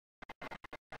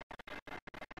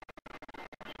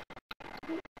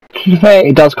be fair,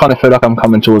 it does kind of feel like I'm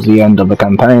coming towards the end of the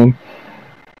campaign.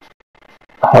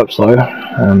 I hope so.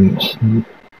 It's a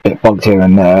bit bugged here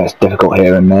and there, it's difficult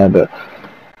here and there, but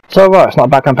it's alright, it's not a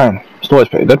bad campaign. The story's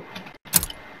pretty good.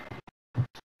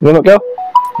 You look, girl?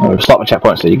 We'll start with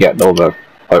checkpoints so you get all the,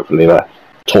 hopefully, the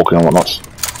talking and whatnot.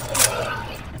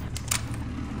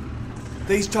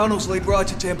 These tunnels lead right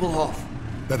to Temple Hof.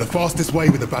 They're the fastest way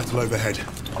with the battle overhead. You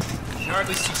can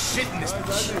hardly see shit in this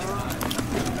bitch.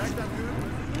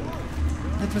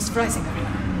 That was Freisinger.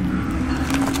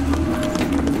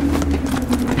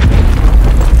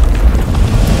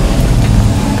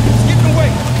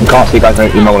 You can't see, guys,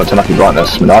 you might want to turn up your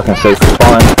brightness. I mean, I can see it's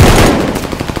fine.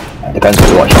 It depends what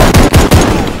you watch on.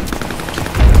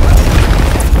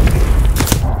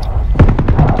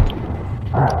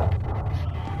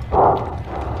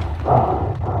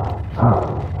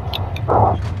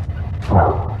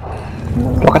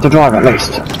 Look at the drive at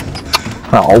least.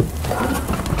 Oh.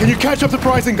 Can you catch up to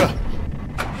Freisinger?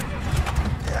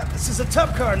 Yeah, this is a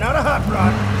tough car, not a hot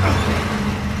rod.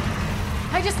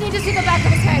 I just need to see the back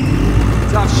of his head.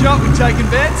 Tough shot, we taking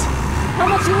bets? How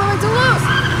much you willing to lose?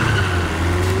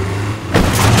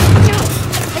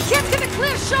 I can't get a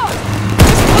clear shot.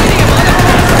 There's plenty of other.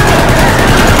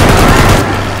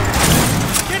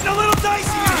 Getting a little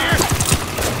dicey in here.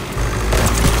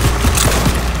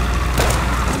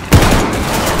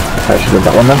 I should have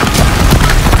that one then.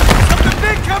 Something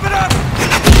big coming up.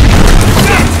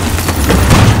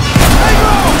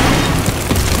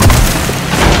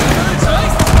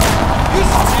 You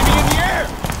should see me in the air.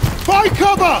 Find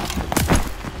cover!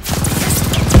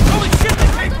 Holy shit, they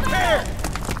came prepared.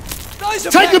 Those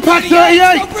are Take the Pack 38!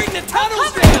 They'll bring the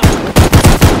tunnels down.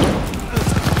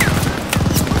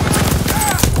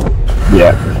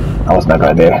 Yeah, that was no good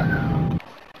idea.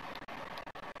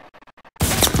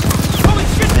 Holy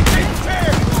shit, they came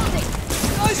prepared.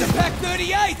 Those are Pack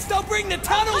 38s. They'll bring the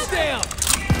tunnels down.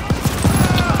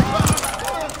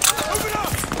 Open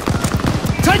up.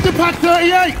 Take the Pack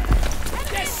 38!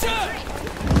 Yes, sir.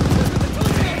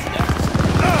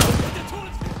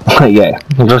 Yeah,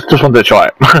 just wanted to try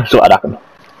it. See what had happened.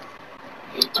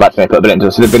 It's about to put a bit into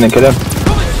it, so they've been in killing.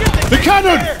 Holy shit, they The came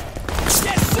cannon! prepared.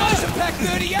 Yes, sir. Those are Pack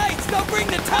 38s. They'll bring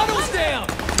the tunnels down.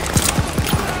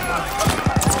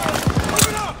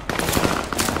 Open up.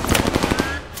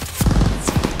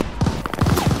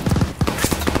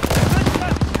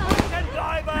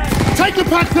 Take the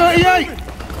Pack 38!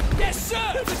 Yes, sir.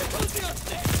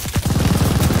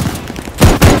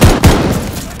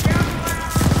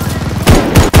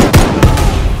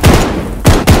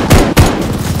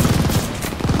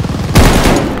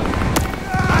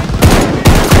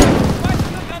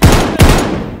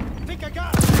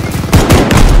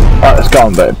 Right, it's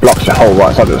gone, but it blocks the whole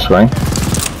right side of the screen.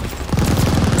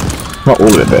 Not all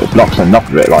of it, but it blocks enough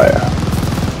of it, like.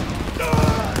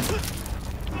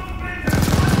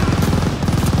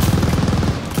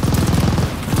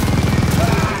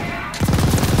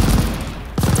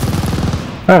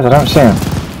 Oh, I don't see him.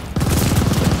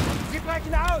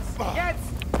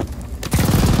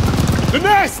 The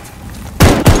nest!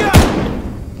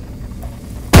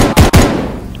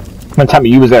 Don't tell me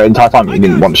you was there the entire time and you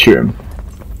didn't want to shoot him.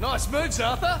 Nice moves,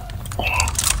 Arthur.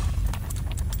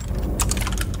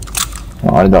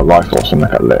 Oh, I need that rifle or something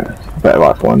like that. Better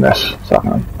rifle than this, so I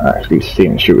can actually see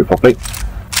and shoot it properly.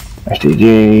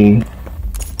 SDG.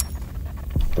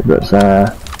 The bits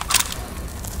there.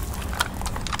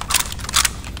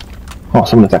 Oh,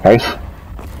 someone's that case.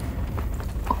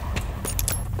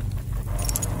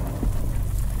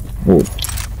 Ooh.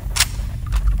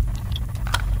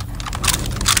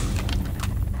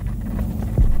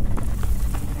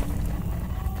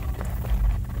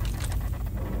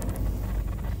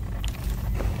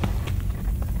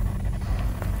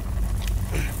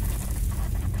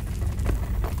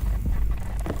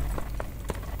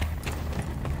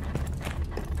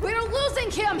 We're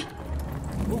losing him.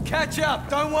 We'll catch up,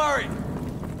 don't worry.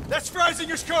 That's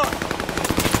Freisinger's car.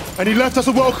 And he left us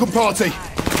a welcome party.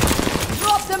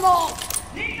 Drop them all.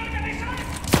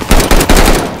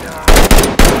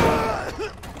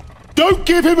 Don't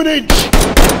give him an inch!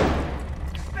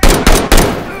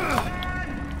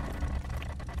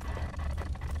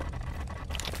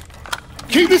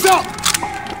 Keep this up!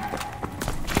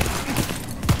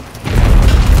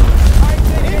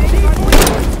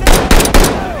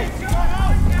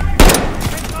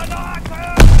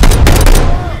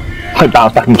 I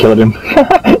bounced back and killed him.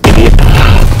 Idiot.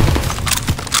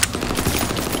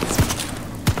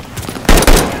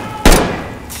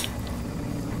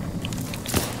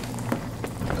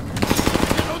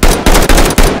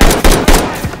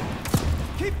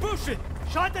 Keep pushing.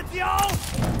 Shot at the owl.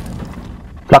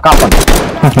 Fuck up one.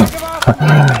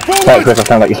 Sorry, Chris, I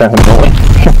sound like you're saying something naughty.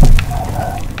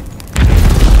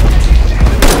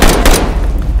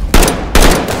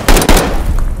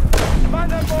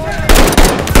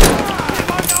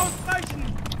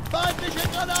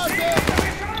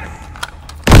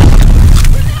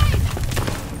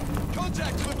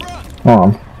 Hold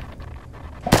on.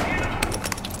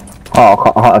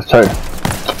 Oh, that's two.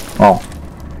 Oh.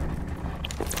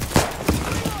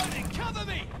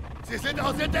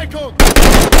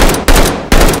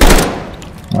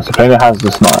 Well, Sophia has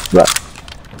the snipe, that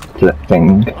flip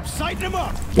thing.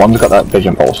 One's got that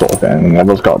vision pole sort of thing, and the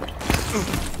other's got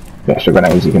the extra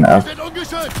grenades you can have.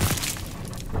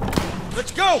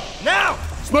 Let's go now.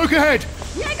 Smoke ahead!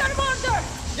 Jaeger mortar!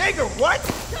 Jaeger, what?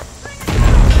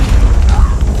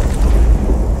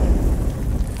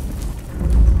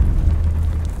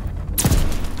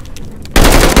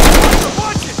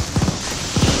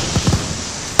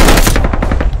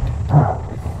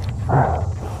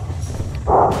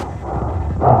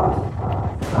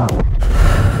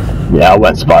 Yeah, I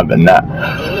went surviving that.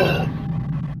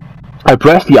 I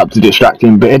pressed the up to distract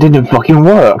him, but it didn't fucking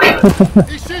work.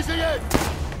 He's shooting it!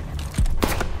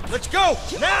 Let's go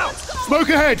now. Smoke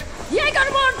ahead! Jaeger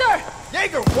mortar!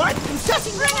 Jaeger, what?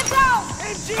 Just bring it down!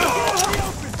 MG, get out of the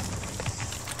open.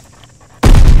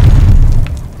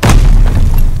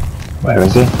 Where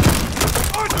is he?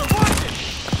 Arthur, watch it.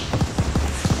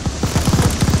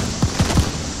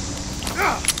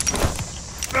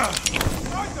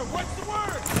 Arthur, what's the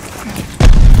word?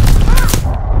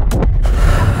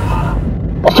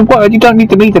 What's the word? You don't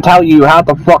need me to tell you how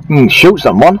to fucking shoot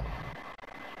someone.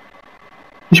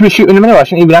 You should be shooting him anyway. I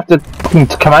shouldn't even have to fucking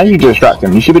command you to distract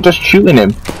him. You should be just shooting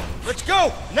him. Let's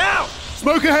go now.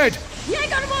 Smoke ahead!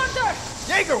 Jaeger mortar!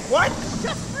 Jaeger, what?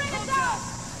 Just bring it down!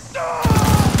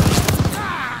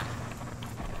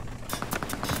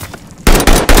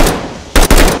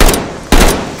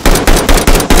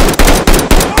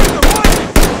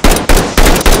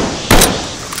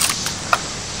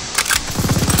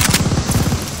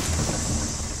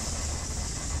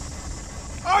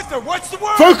 Arthur, what's the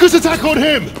word? Focus attack on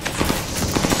him!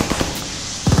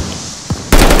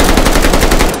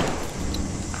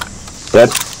 Dead?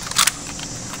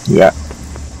 Yeah.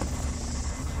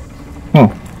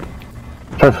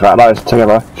 Trophy for that, lies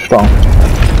together. Strong.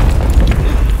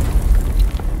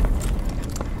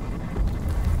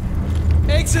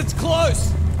 Exit's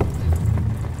close.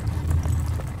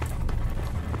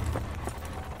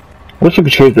 Wish you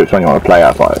could choose which one you want to play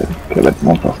as, like, give it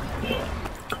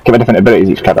different abilities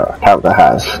each character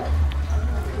has.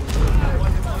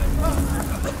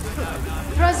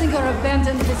 Pressinger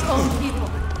abandoned his own people.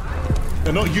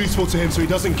 They're not useful to him, so he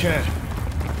doesn't care.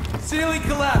 Ceiling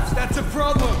collapsed. That's a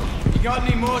problem. You got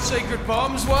any more sacred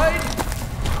bombs, Wade?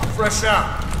 Fresh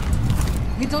out.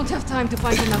 We don't have time to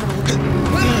find another way.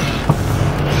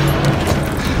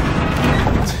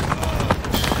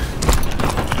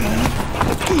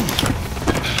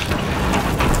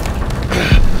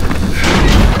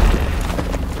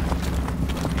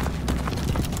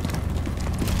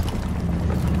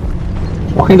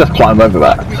 I can just climb over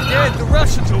that. We did. The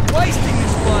Russians are wasting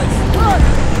this place. Good.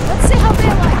 Let's see how they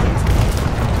like it.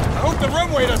 I hope the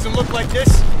runway doesn't look like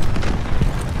this.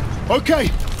 Okay,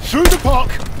 through the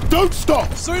park! Don't stop!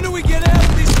 The sooner we get out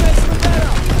of this mess, the better.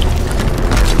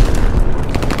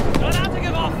 Don't have to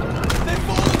give off. They're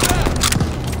falling back.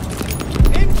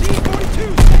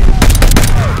 MG-42, stay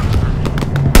low.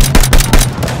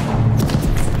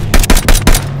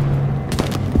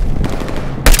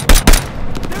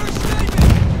 They're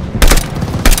escaping.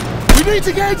 We need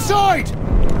to get inside!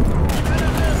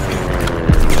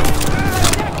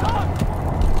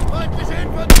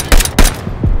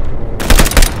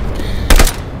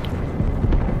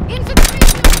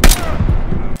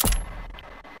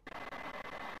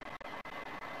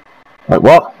 Wait,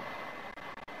 what?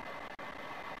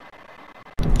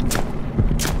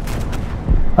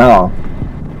 Hang on.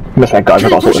 Missed that, guys. I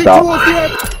gotta sort this out. Well,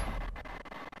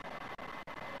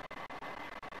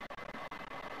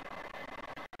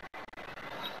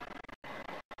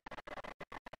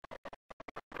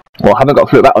 I haven't got a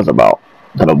clue what that was about.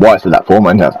 I don't know why it said that for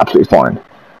me, and that's absolutely fine.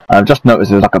 I've just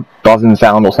noticed there's like a buzzing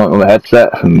sound or something on the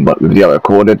headset from what the video I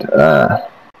recorded. Up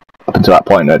until that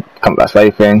point, it come that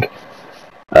save thing.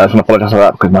 I just want to apologise for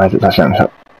that because my headset's actually on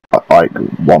like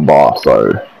 1 bar,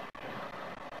 so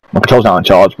my control's now in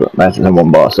charge, but my headset's on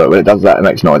 1 bar, so when it does that, it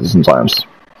makes noises sometimes.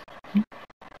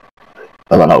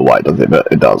 I don't know why it does it, but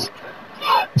it does.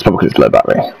 It's probably because it's low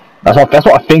battery. That's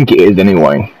what I think it is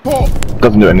anyway. It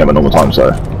doesn't do it any other normal time,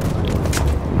 so.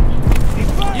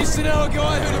 Used to know a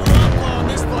guy who'd have run blowing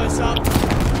this place up.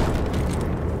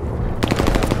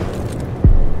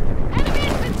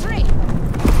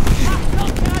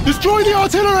 Destroy the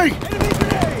artillery!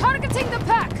 Targeting the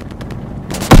pack!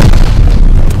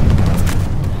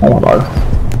 Oh, hello.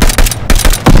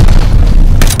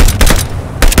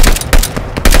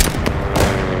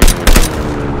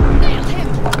 Nailed him!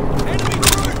 Enemy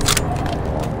troops!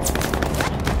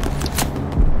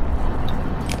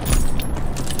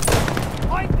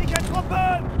 Feindliche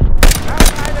Truppen!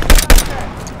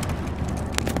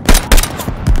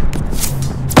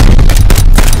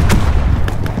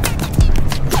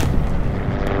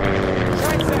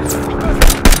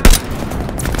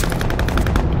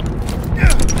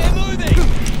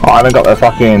 Oh, I haven't got the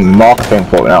fucking marker thing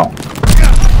for it now.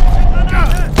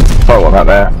 Sorry, what about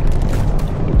there?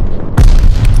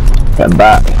 Getting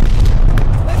back.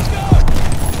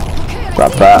 Okay,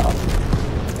 Grab that.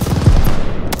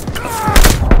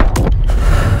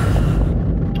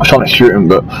 I was trying to shoot him,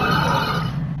 but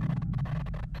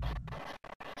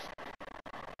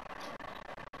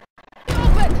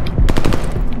open!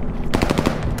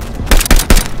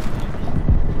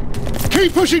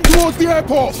 Keep pushing towards the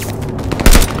airport!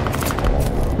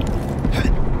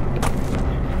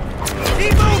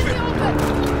 Keep moving! Open!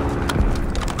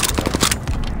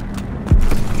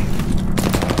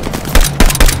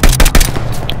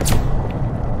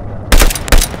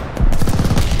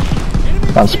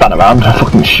 I'm span around,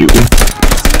 fucking shooting.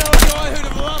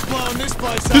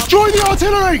 Destroy the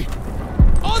artillery!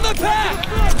 On the pack!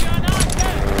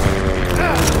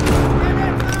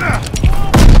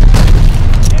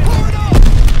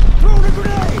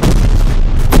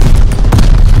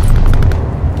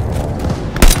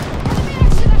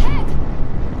 Action ahead!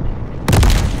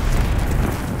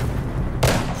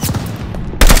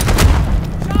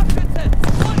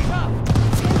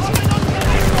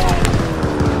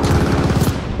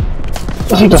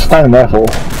 What's he just standing there for?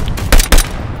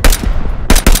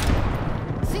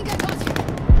 Think I got you.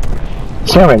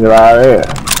 Swimming around here.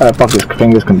 How the fuck his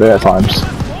fingers can be at times.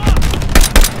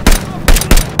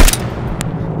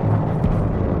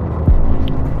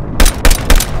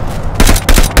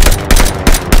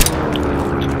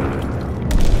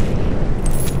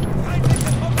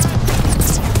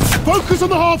 Focus on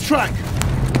the half track!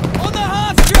 On the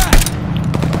half track!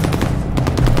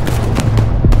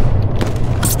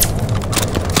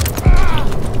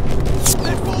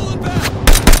 They're falling back!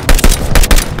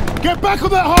 Get back on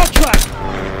that half track!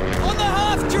 On the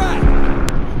half track!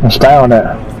 And stay on it.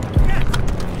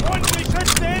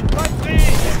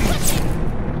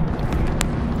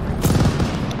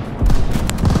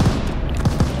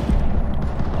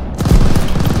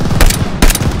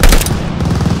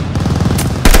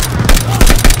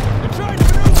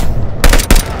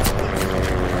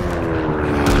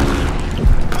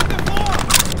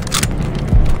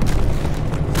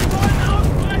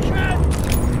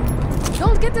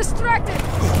 Don't get distracted!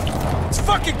 It's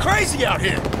fucking crazy out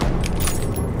here!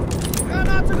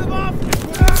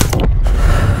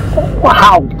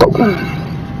 Wow!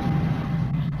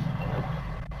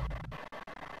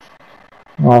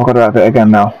 Oh, I've got to have it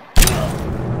again now.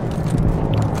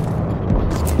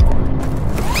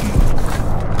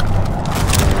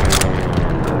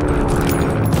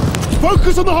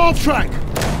 Focus on the half track!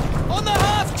 On the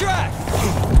half track!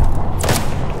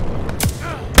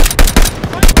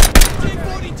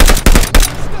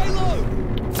 Stay low!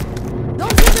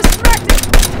 Don't get distracted!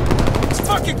 It's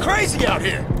fucking crazy out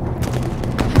here!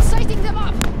 I'm sighting them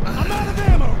up! I'm out of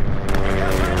ammo!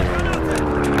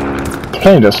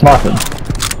 Can you just snipe him?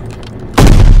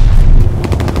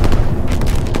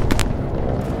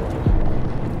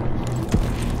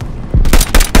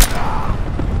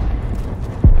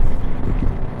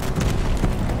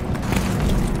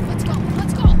 Let's go,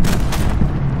 let's go!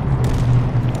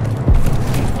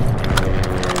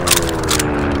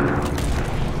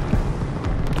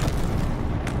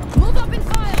 Move up in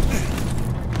file!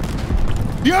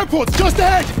 The airport's just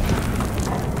ahead!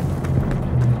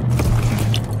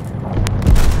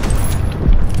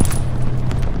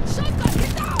 Shotgun,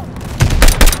 get down!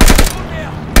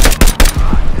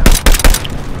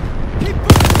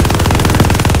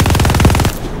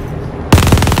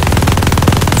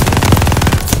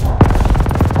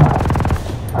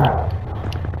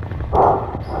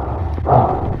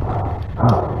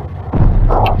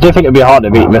 Do you think it'd be hard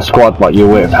to beat the squad like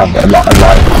you're with, have a lot of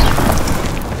life?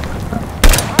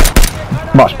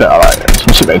 Much better, like,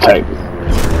 some shit they take.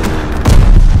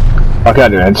 I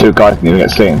can't do it, and two guys can even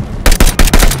get seen.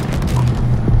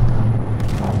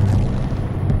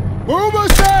 We're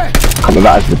almost there! A couple of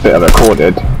that is the bit I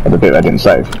recorded, and the bit I didn't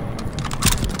save.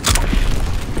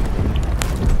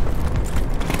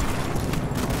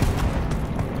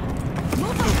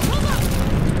 Move up, move up!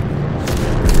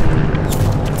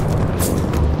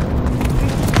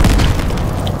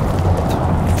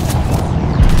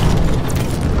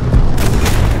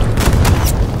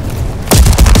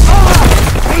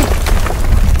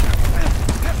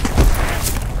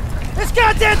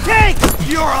 goddamn tank!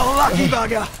 You're a lucky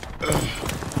bugger.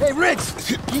 Hey,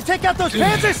 Riggs, can you take out those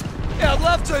Panthers? Yeah, I'd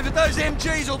love to, but those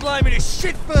MGs will blow me to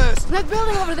shit first. That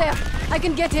building over there. I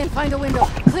can get in, find a window.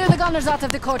 Clear the gunners out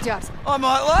of the courtyard. I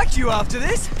might like you after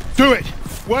this. Do it!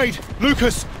 Wade,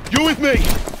 Lucas, you're with me!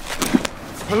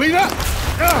 Polina!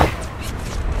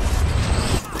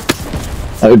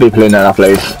 Let me be Polina,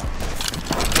 please.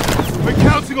 We're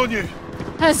counting on you!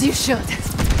 As you should.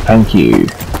 Thank you.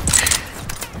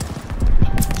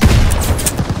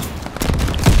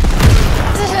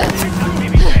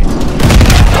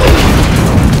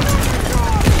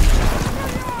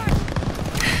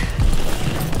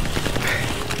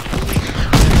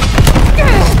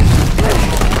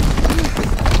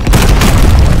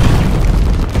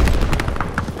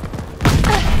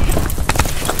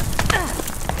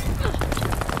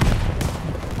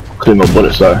 Clean my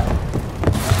bullets though.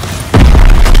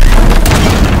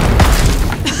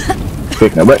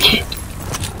 Speaking of which.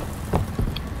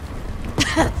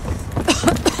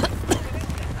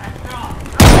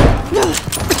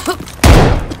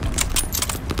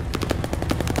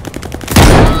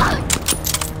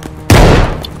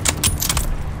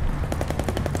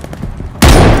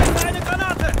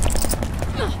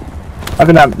 I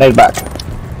can have nade back.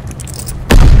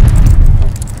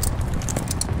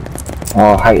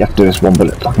 Oh, I hate you have to do this one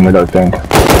bullet fucking reload thing.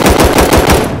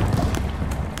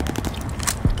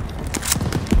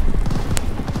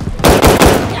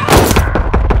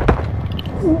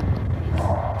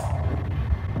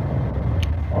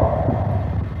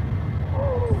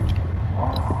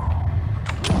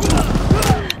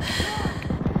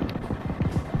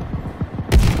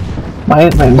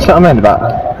 Mate, that's what I meant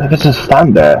about. If it's just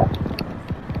stand there.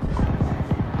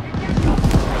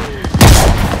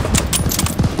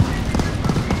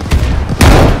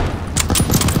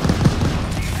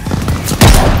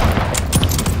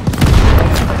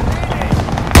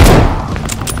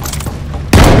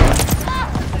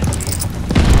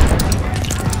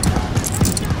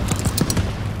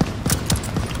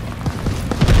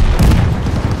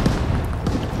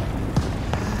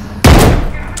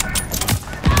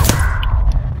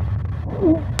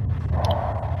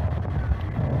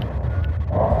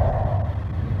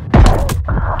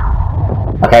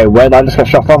 Okay, where did I just get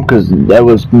shot from? Because there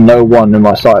was no one in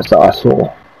my sights that I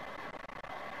saw.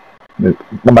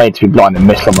 I made to be blind and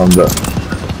miss someone, but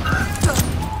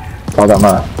I don't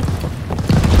know.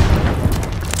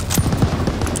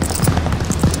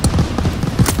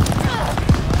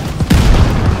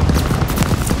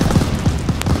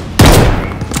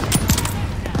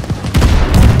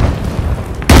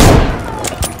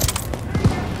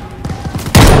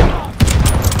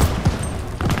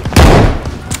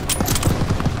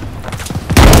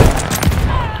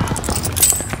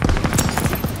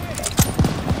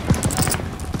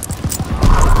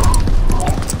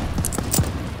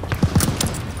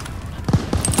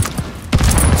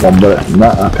 One bullet from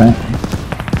that, okay.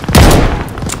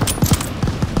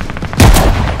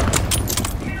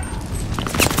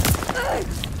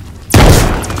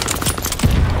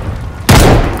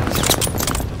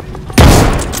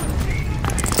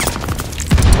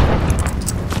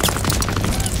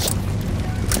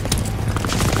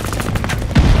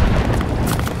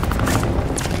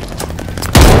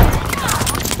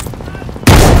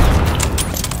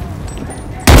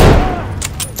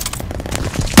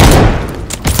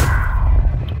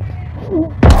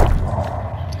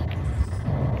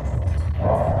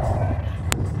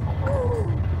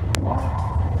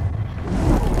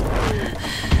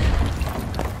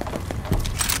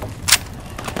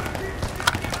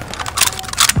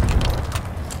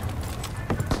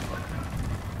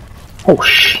 Oh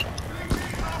shit.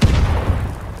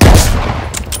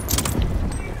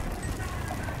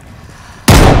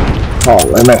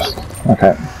 Oh, I missed.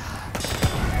 Okay.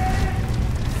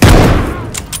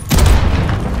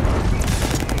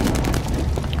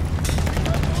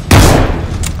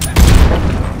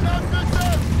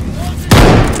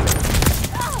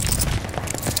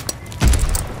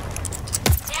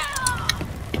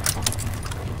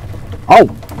 Oh,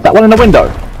 that one in the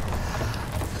window.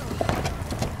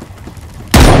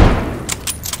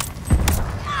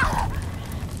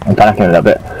 I'm panicking a little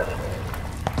bit.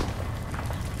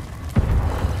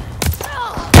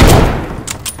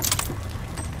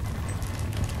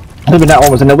 Maybe that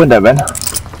one was in the window then.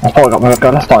 I thought I got my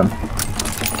gun last time.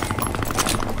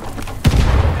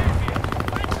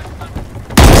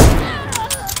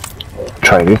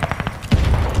 Trade.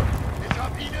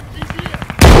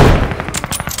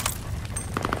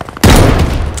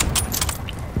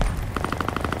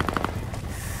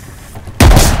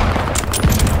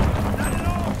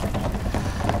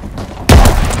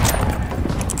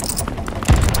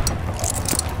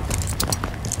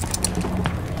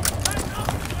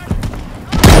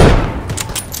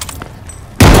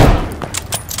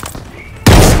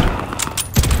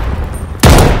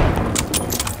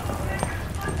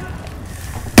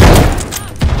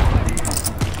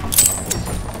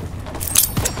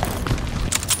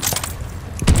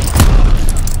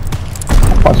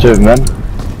 Two of them then.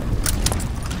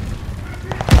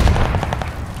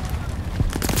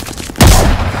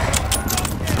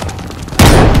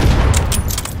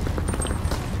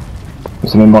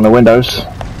 There's some on the windows.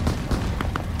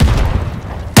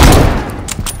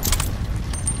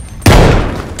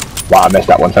 Wow, I missed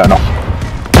that one, fair enough.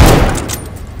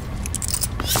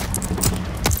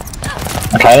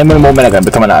 Okay, any more men are going to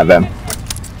be coming out of them.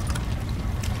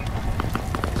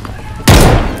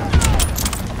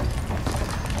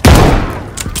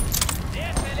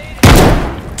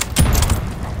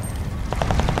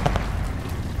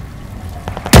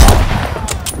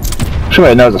 Sure,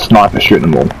 he knows a sniper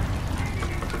shooting them all.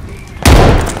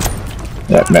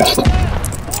 Yeah, missed.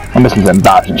 I'm missing some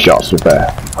embarrassing shots with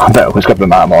there. I bet we've got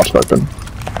them out of my spoken.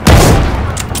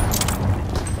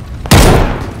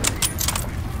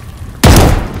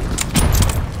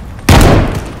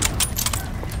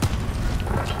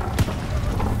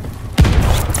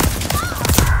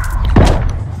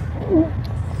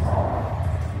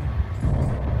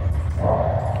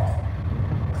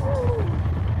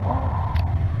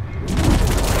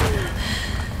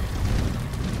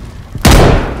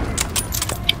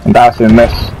 Embarrassing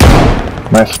miss.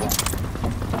 Missed.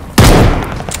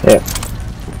 Yeah.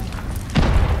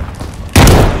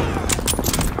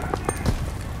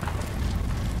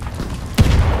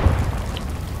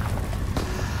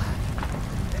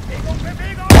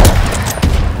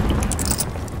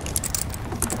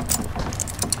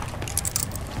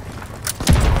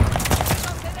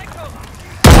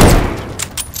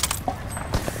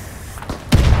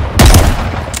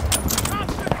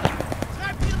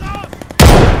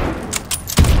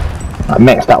 I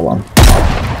missed that one.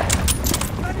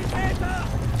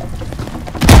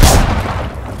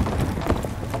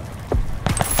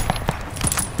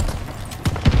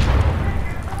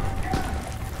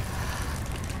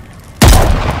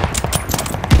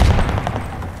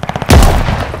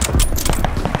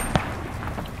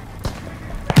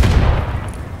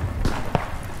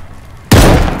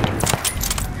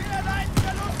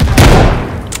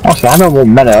 Honestly, I don't want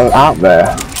men out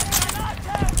there.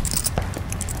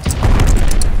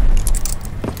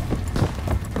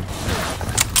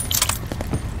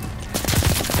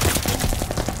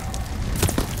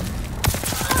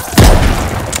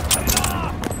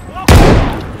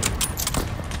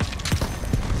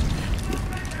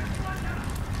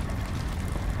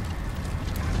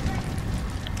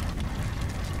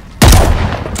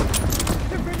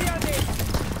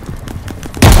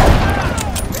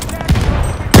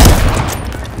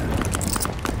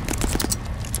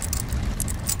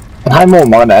 How more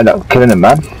am I gonna end up killing him,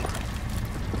 man?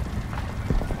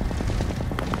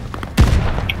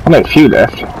 Only a few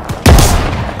left.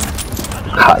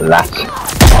 Cut that.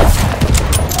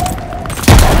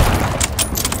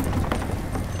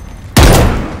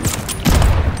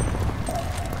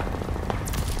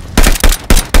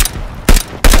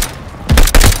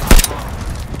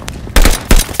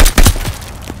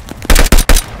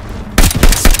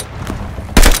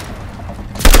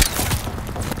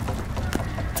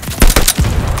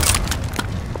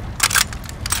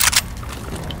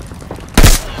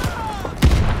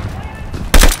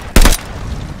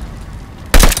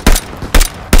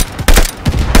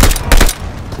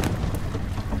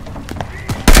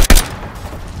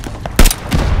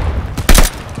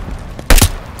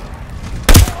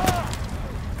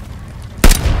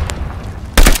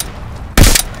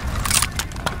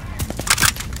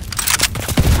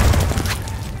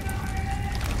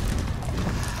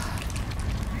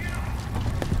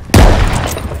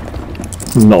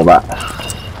 Not that.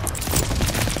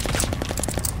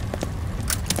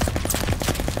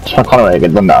 So I can't really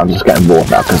get done now, I'm just getting bored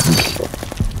now because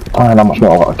I don't know how much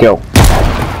more I've got to kill.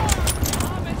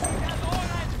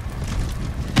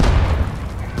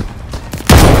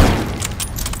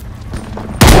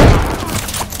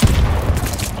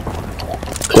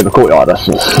 See the courtyard, that's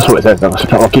what it says,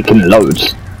 I'll keep killing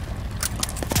loads.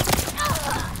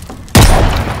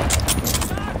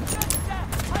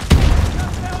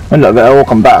 And look, they'll all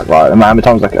come back, right? No matter how many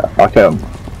times I kill them.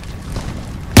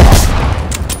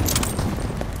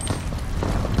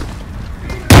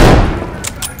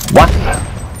 What?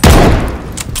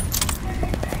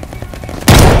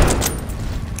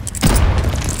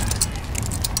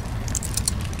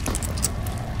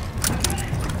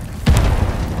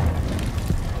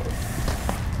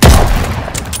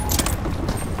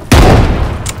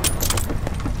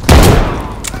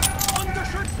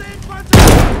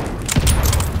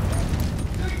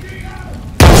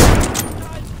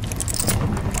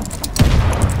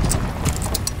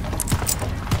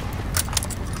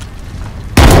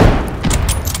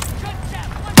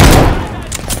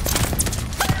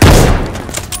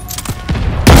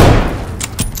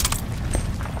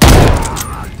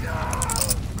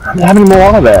 How many more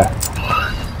are there?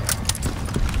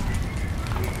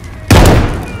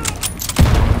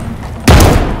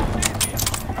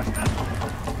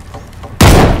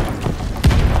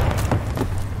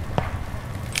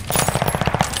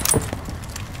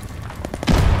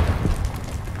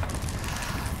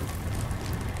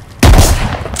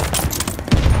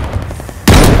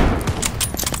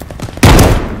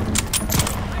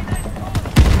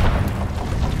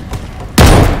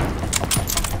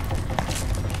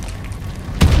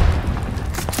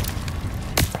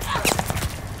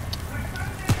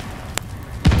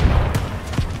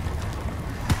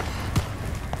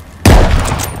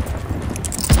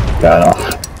 Fair enough.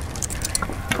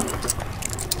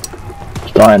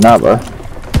 It's dying now, bro.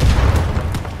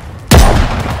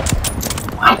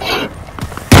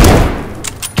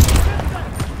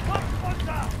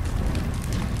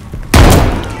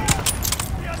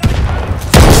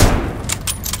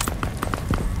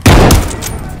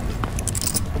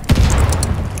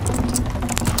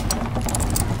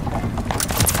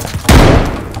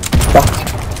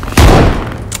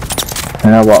 You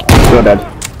know what? You're dead.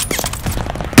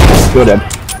 You're dead.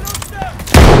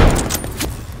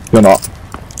 You're not.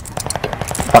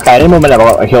 Okay, I didn't remember I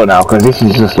got a kill now because this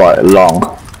is just like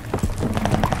long.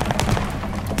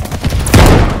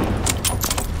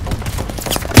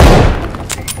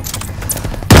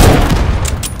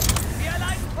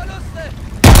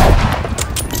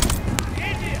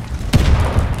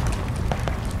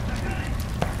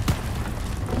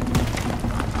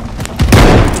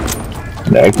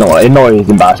 Yeah, ignore his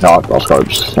embarrassing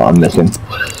scopes that I'm missing.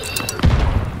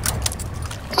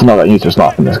 It's not that used to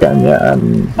snipe in this game yet,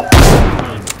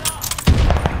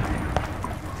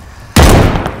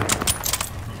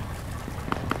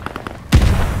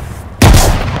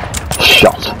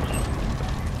 Shot.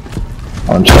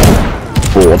 I'm just getting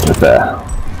bored with there.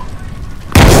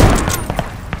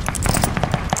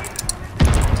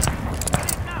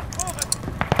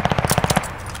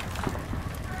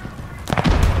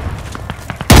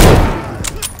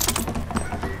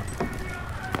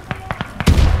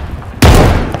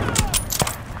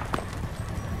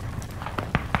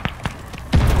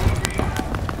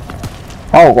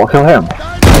 Oh, I'll kill him.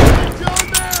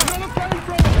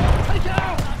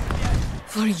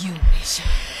 For you, Misha.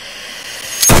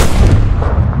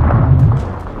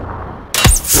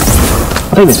 I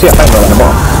didn't even see a flamethrower on the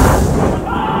bottom.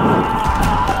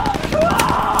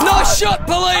 Nice shot,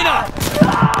 Polina!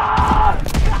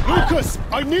 Lucas,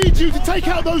 I need you to take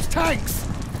out those tanks!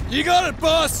 You got it,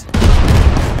 boss!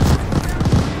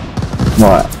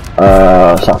 Right,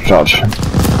 self-charge.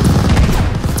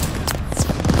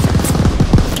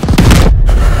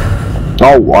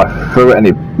 Oh, I threw it and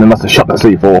they must have shot the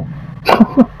C4.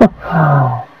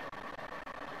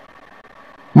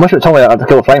 Much of it told me I had to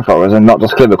kill the flamethrowers and not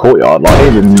just clear the courtyard, like, I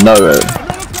didn't know it.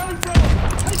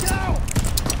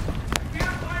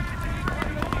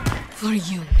 For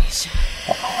you, Misha.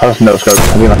 I just no scope,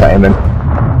 I didn't have to aim in.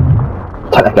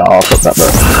 Technically I'll stop that,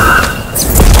 but...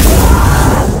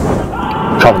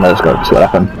 Try the no scope, see what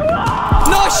happened.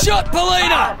 Nice shot,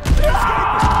 Polina!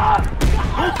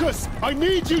 Lucas, I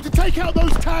need you to take out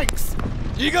those tanks!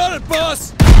 You got it,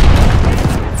 boss!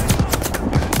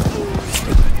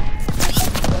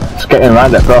 Just getting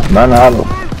around that cross, man.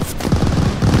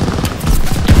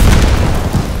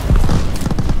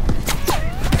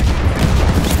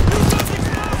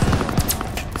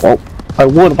 Well, I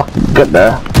would if I could get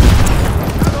there.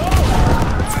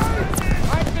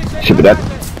 Should be dead.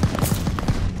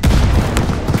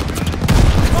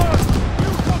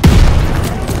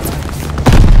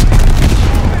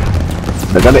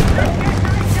 I got it.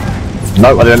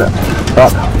 No, I didn't.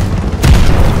 Fuck.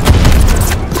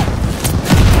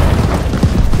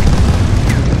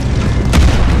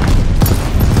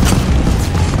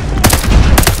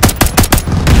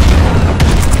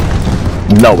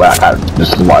 No way I can't.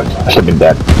 Just survived. I should have been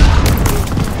dead.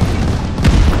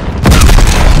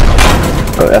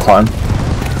 But that's fine.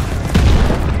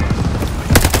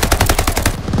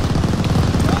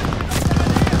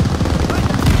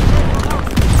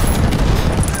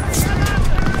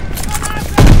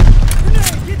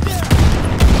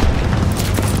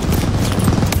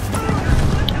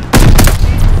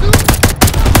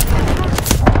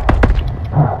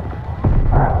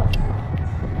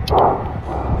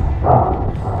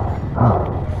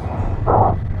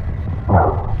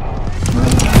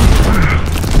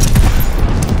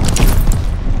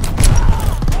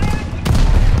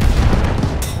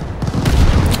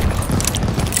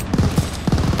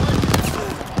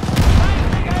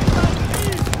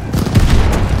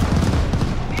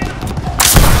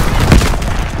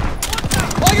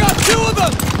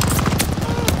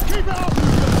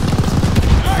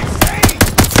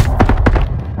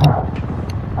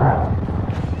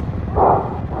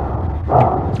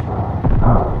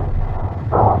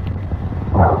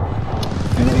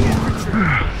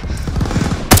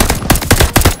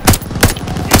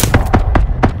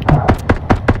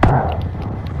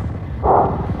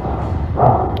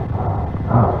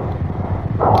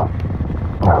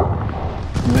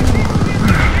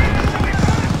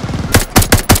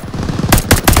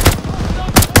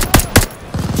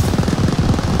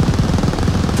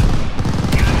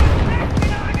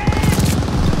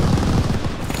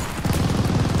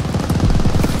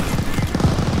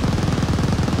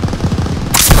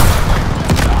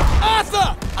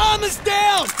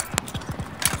 down!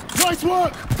 Nice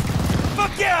work!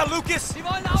 Fuck yeah, Lucas!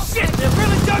 Shit, they're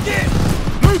really dug in!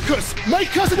 Lucas,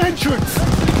 make us an entrance!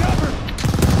 Cover!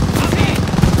 I'm in!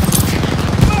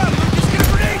 Come on, Lucas, get a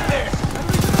grenade there!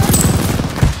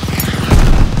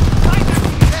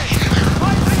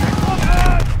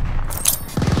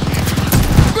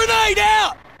 Grenade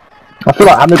out! I feel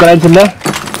like having grenades in there.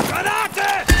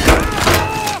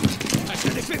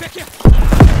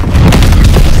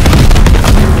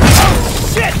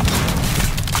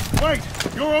 Wait,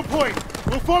 you're on point.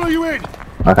 We'll follow you in.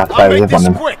 I got to I'll stay make with on this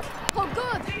them. quick. Oh,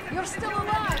 good. You're still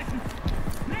alive.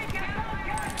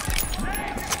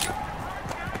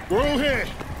 We're all here.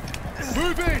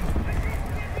 Move in.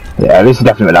 Yeah, this is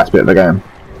definitely the last bit of the game.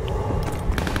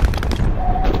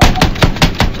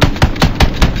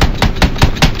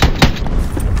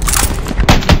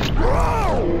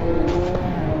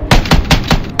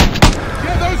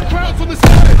 Get those crowds on the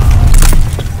stairs.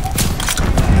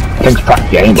 Things crack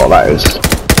game, what that is.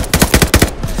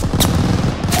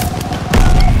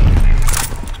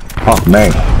 Fuck me.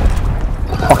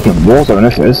 Fucking war zone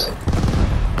this is.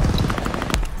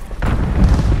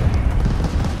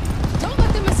 Don't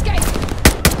let them escape.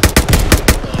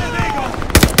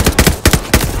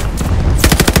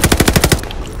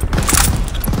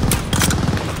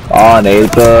 Oh, I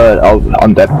need good. Oh,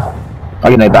 I'm dead. I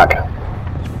can need back.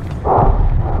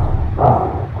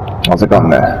 How's it gone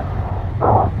there?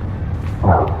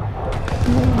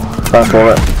 Going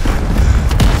for it.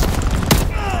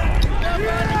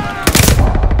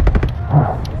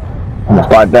 Almost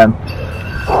died then.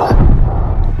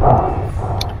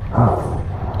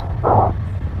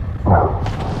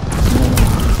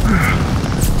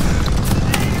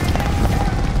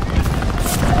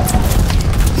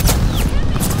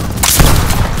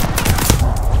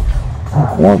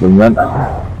 One of them went.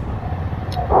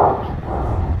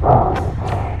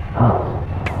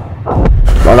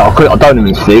 I don't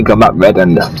even see, I'm that red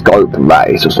and the scope and that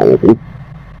is just awful.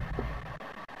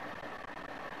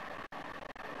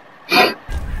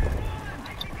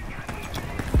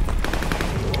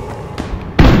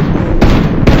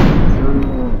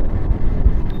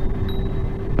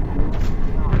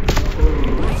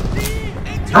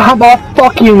 Out of my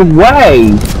fucking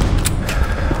way!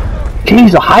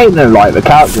 Jeez, I hate them like the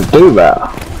characters do that.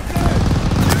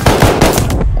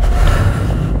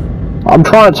 I'm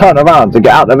trying to turn around to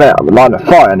get out of the line of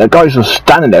fire and the guy's just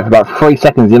standing there for about 3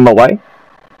 seconds in my way.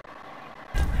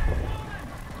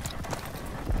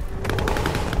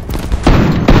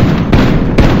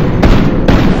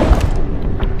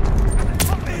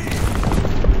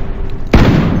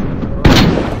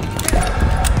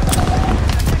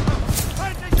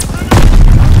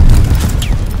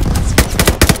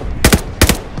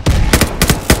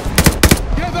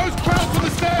 Get those crowds on the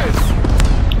stairs.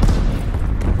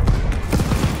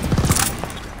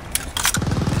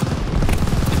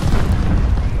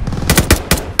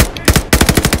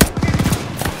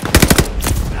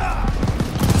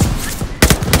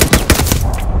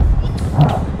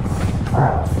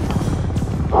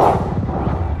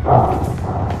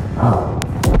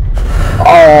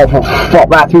 Oh, for fuck,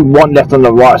 that threw one left on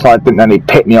the right side, didn't then he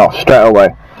picked me off straight away.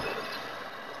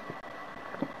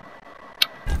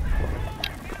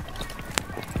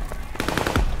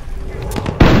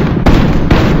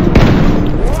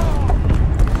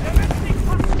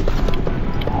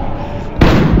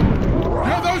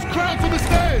 Get those crowds on the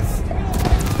stairs.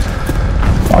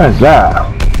 What is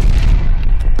that?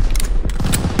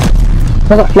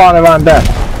 What's that flying around there?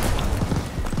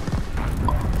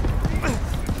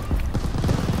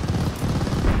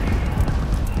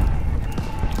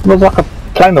 It was like a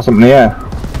plane or something, yeah.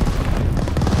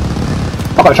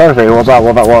 I got a trophy, what that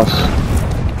was.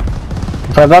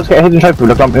 So let's get a hidden trophy,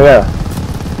 look up here.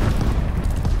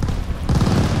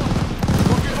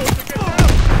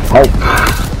 Oh,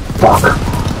 fuck.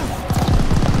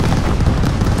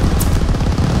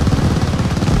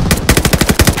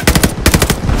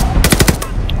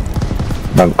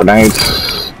 No grenades.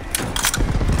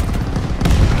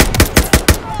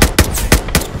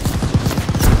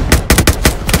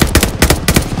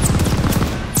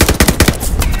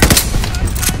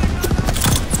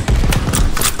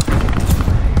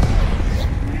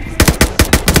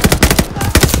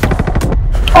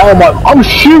 Oh my, I'm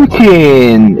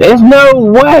shooting! There's no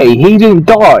way he didn't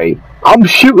die. I'm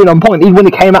shooting on point even when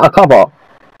he came out of cover.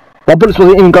 My bullets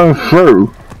wasn't even going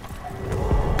through.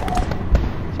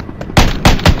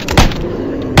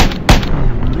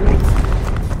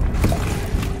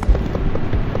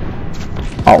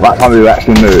 Oh, that time he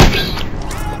actually moves.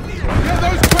 Get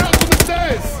those crowds on the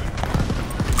stairs.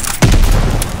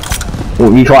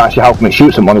 Oh, you try to actually help me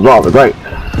shoot someone as well, that'd be great.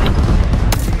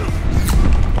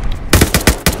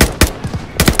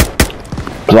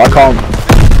 Because I can't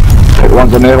pick the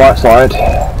ones on the right side.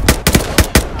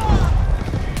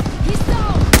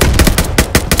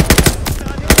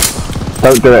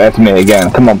 Don't do it to me again.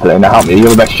 Come on, play. Now help me. You're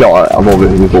the best shot of all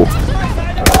these people.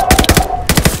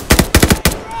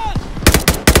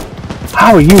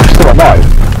 How are you still alive?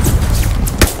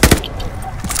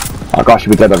 That guy should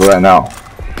be dead over there now.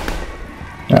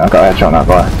 Yeah, I got a headshot on that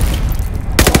guy.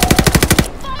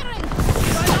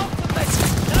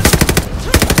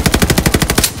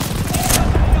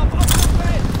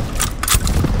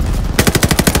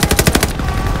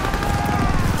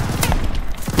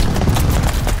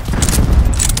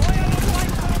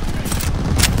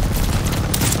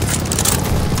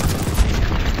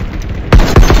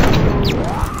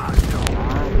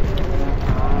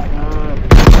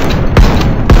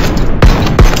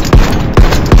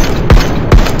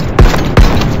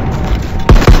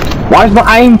 Why is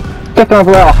my aim flipping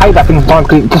over there? I hate that thing sometimes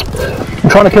because I'm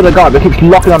trying to kill the guy but it keeps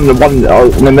locking on the one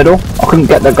in the middle. I couldn't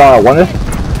get the guy I wanted.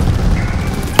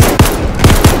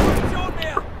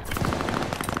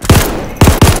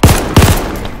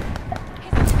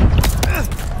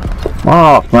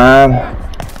 Oh man.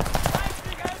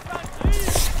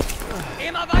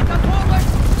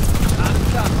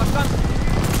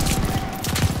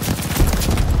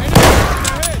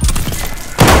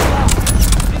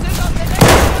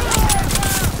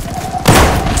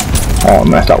 Oh, I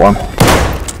missed that one.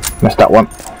 Missed that one.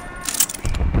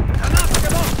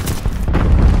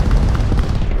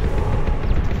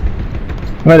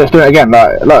 No, let's do it again.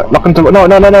 Like, look, lock into. No!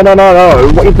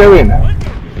 What are you doing?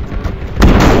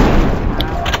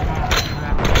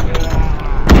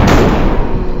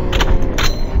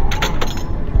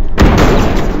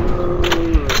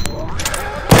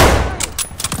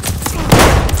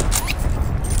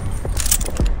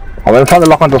 I've been trying to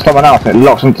lock onto someone else and it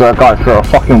locks into a guy through a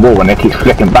fucking wall and it keeps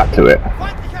flicking back to it.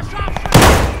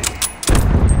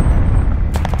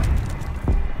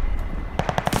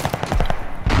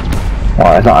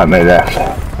 Alright, it's not at me left.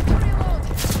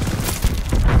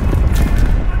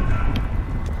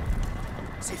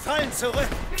 Sie fallen zurück.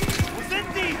 Wo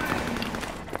sind die?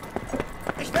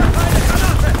 Ich werfe eine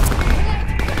Granate.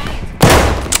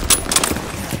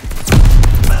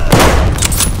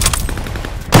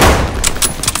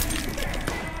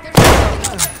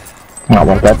 Not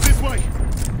one dead.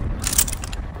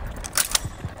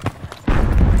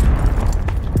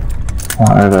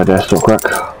 Right, over there still quick.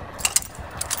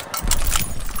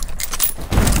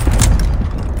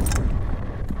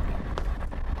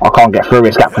 I can't get through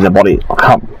this gap with the body. I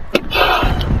can't.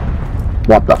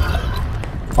 What the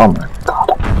oh my god.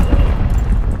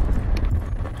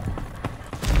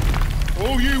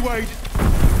 All you, Wade.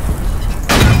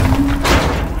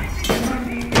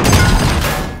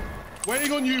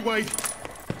 Waiting on you, Wade.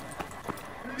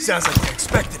 Sounds like they're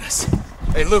expecting us.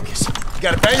 Hey, Lucas, you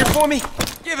got a banger for me?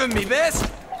 Give him me best.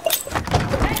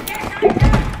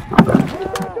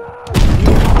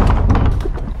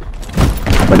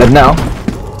 We're dead now.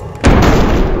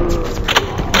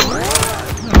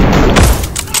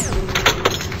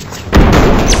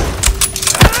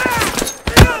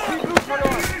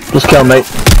 Just kill me.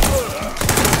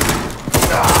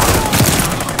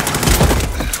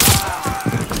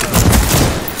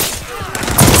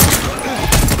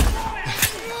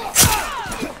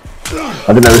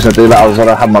 I didn't know he was going to do that, I was going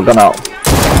to have my gun out.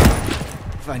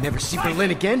 If I never see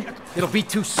Berlin again, it'll be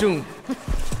too soon.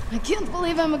 I can't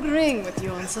believe I'm agreeing with you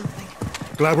on something.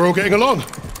 Glad we're all getting along.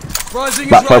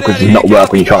 That focus does not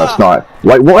work when you're trying to snipe.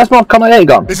 Like, where's my Con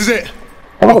gun? This is it.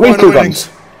 I've got these two guns.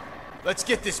 Let's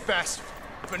get this bastard.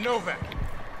 For Novak.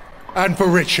 And for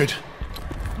Richard.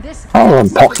 Oh, an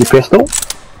epoxy pistol?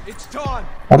 It's time.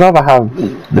 I'd rather have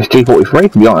this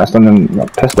G43 to be honest than a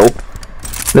pistol.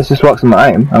 This just works in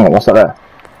my aim. Hang on, what's that there?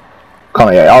 Con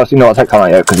 88. I obviously know I'll take Con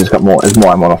 88 because it's got more, there's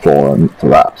more ammo on the floor and for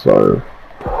that, so.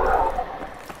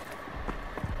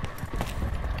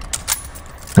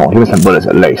 Oh, give me some bullets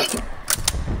at least.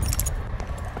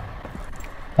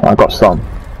 Oh, I got some.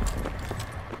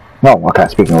 No, okay,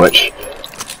 speaking of which,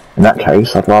 in that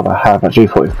case, I'd rather have a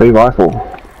G43 rifle.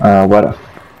 Where the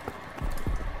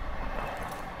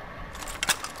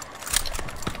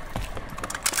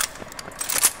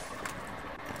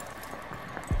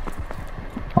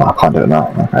oh, I can't do it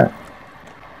now, okay.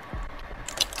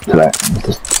 Today,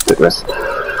 just stick this.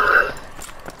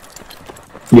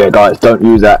 Yeah guys, don't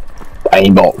use that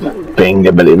aimbot thing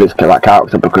ability to kill that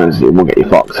character because it will get you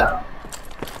fucked.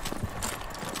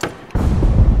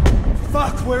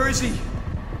 Fuck, where is he?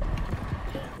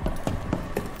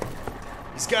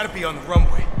 He's gotta be on the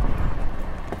runway.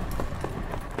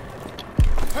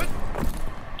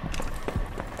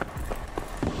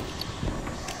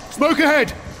 Smoke ahead!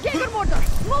 Jaeger mortar!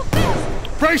 Move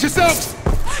fast! Brace yourselves!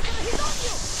 Arthur, he's on you!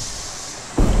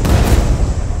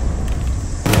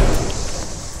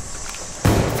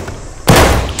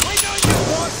 Wait on you,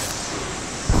 boss!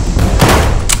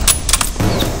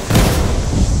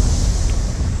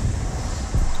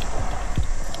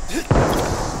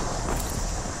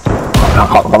 I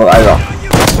can't climb it over.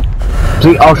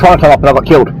 See, I was trying to climb up and I got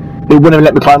killed. They wouldn't even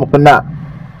let me climb up in that.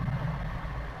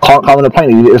 Can't climb on the plane,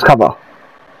 you need this cover.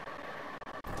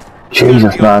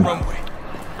 Jesus, man.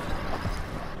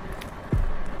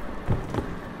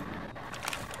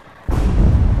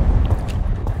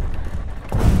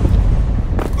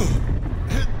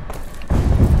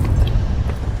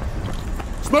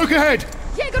 Smoke ahead!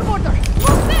 Jaeger mortar!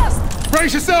 Move fast!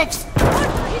 Brace yourselves!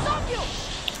 Arthur, he's on you!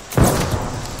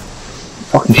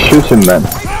 Fucking shoot him, man.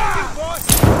 Wait on you, boss!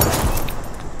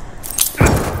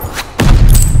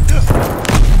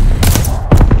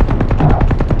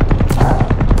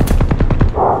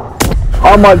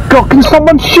 Oh my god, can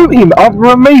someone shoot him other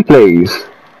than me, please?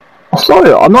 I'm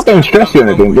sorry, I'm not getting stressed or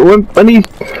anything, but when these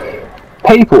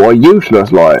people are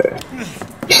useless, like,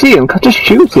 you see him, just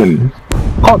shoot him.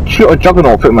 Can't shoot a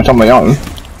juggernaut pretty much on my own.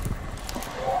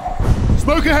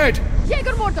 Smoke ahead!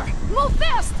 Jaeger mortar! Move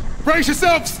fast! Brace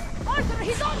yourselves! Arthur,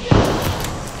 he's on you!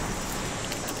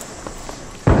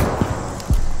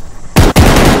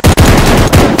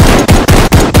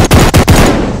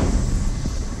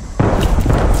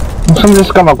 Some of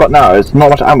this gun I've got now is not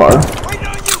much ammo. Wait on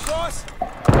you, boss!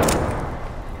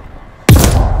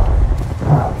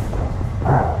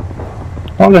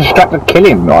 I'm distracted to kill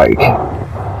him, like.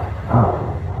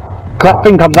 That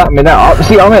thing comes at me now.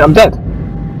 See, I mean, I'm dead.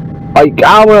 Like,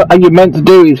 how are you meant to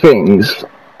do these things?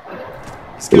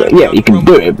 Yeah, you can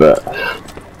do it, but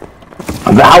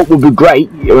the help would be great.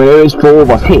 I mean, there's 4 of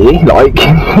us here, like,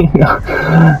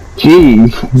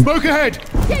 jeez. Smoke ahead!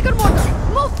 Jaeger mortar!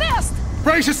 Move fast!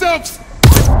 Brace yourselves!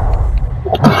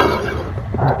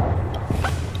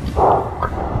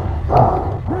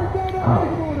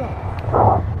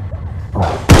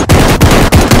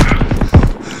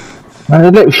 Man, they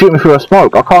literally shoot me through a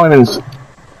smoke. I can't even.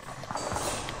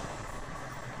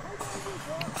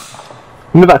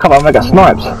 Move that cover, I'm gonna get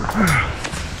sniped.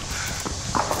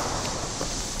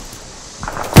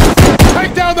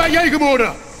 Take down that Jaeger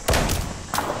mortar!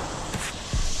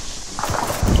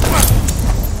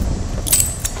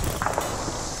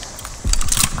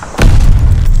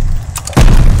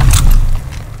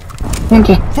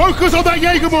 Focus on that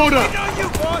Jaeger mortar! Wait on you,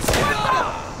 boss!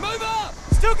 Move up!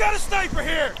 Still got a sniper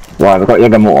here! Right, we've got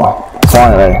Jaeger mortar.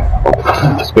 Finally.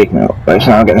 Oh, speaking of, but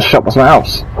now I'm getting shot by someone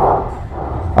else.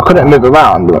 I couldn't move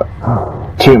around but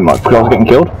too much because I was getting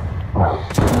killed.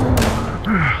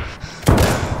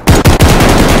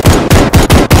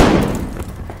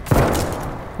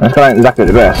 This guy ain't exactly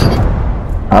the best.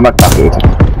 I'm a bucket.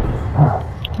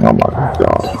 Oh my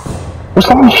god. Will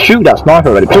someone shoot that sniper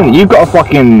already? Presumably you've got a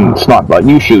fucking sniper, like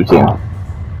you shoot him.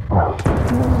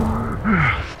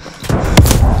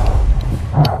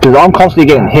 Because I'm constantly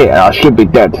getting hit and I should be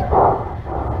dead.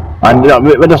 And you know,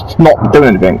 we're just not doing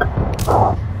anything. Wait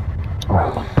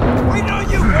on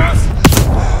you, boss!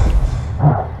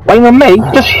 Waiting on me?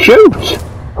 Just shoot!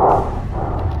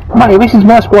 Man, if this is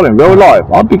my squad in real life,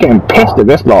 I'd be getting pissed at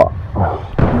this lot.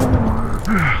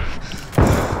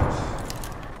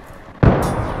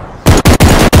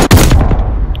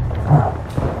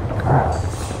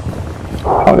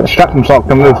 I'll distract him so I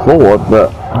can move forward,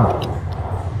 but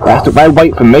they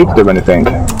wait for me to do anything.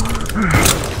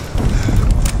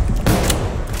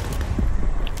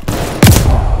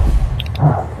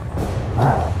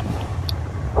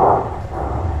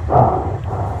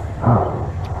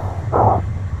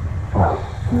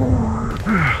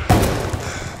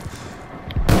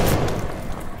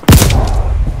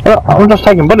 I'm just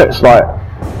taking bullets, like,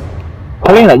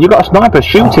 Paulina, you got a sniper,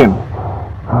 shoot him.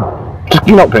 Just,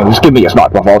 you know what, just give me a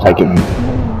sniper off, I'll take him.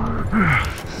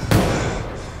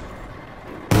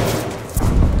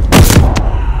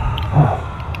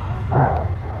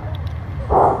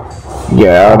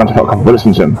 Yeah, I'm going to put a couple bullets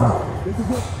into him.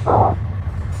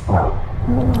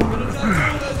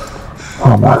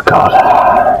 Oh my god.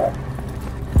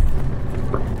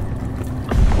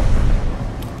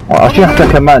 Well, I should have to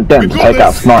command them to take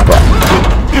out a sniper.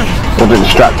 Or to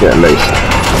distract it at least.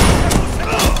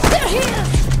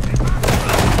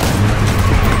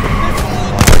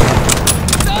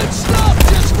 Don't stop!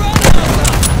 Just run over!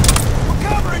 We're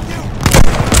covering you!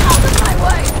 Out of my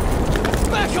way!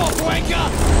 Back off, wanker!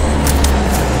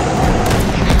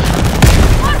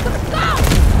 Arthur, stop!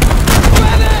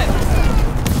 Grab it!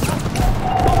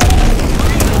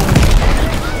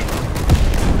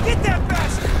 Get that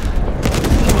bastard!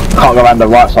 can't go around the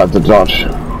right side to dodge.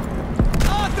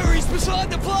 Arthur, he's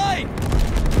beside the plane!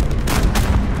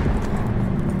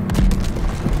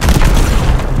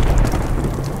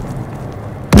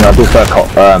 You know, I prefer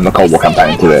the Cold War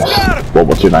campaign to this World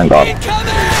War II Vanguard.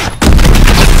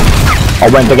 I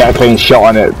went to get a clean shot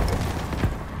on it.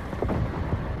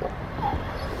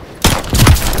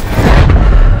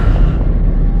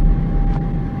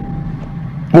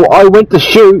 Well, I went to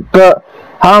shoot, but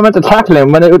how am I meant to tackle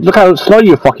him when look how slow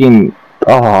you fucking...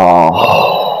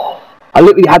 Oh, I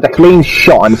literally had the clean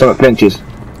shot and something flinches.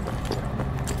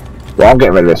 Well, I'm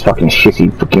getting rid of this fucking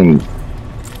shitty fucking...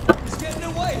 He's getting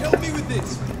away. Help me with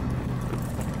this.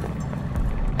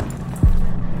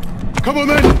 Come on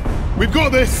then! We've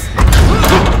got this! I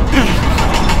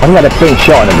think I had a clean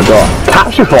shot on him as well.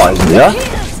 Capture fires him, yeah?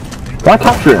 Why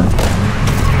capture him?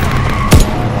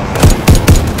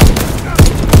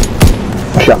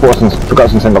 Shit, I forgot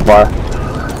some single fire.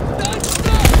 Don't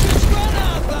stop! Just run,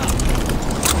 Arthur!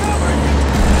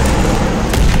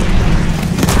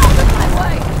 Out of my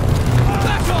way!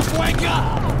 Back off, wanker!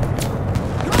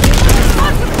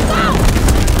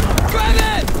 Grab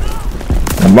it!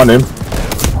 I'm running.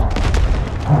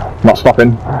 Not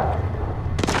stopping.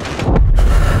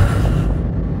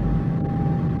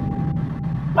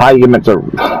 How are you meant to?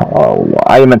 Oh,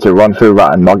 how are you meant to run through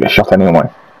that and not get shot anyway?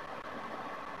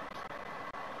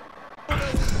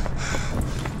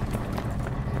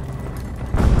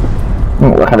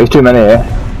 Oh, look, there's too many here.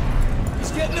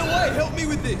 He's getting away. Help me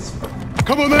with this.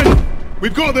 Come on then!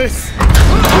 We've got this!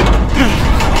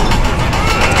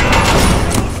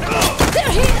 There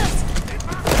he is!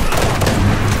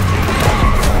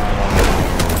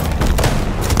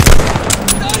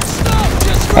 Don't stop!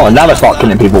 Just Oh, run, now they start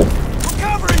killing people. We're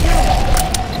covering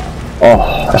you!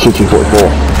 Oh, that's C244.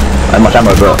 How much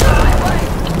ammo built?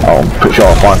 Oh, I'm pretty sure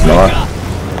I'll find some though.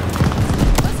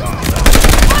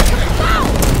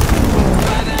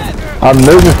 I'm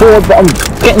moving forward, but I'm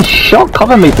getting shot.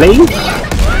 Cover me, please.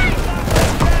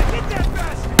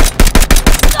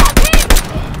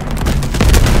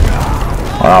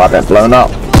 Oh, I've been blown up.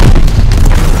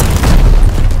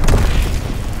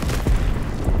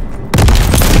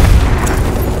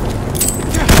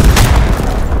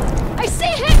 I see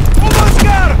him! Almost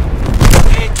got him!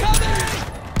 Incoming!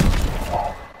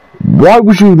 Why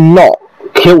would you not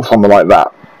kill someone like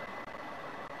that?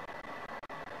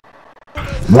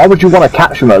 Why would you want to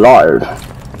catch him alive?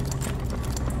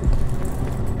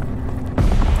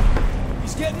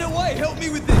 He's getting away. Help me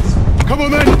with this. Come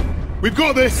on then! We've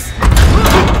got this!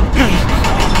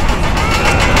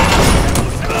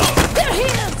 There he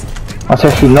is! I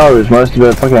said she knows most of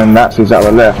the fucking Nazis that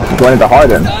were left. She's going into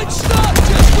hiding. Don't stop!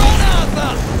 Just run,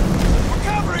 Arthur! We're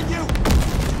covering you!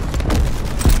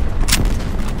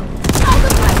 Out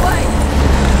of my way!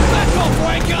 Back off,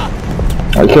 wanker!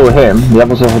 I kill him, the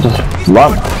others will just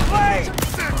run. Plane!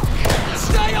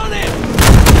 Stay on him!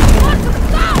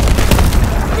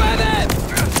 Grab it!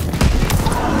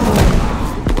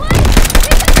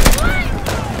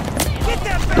 Get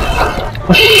that back!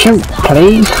 Oh, shoot,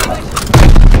 please.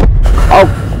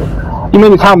 Oh, you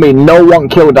mean to tell me no one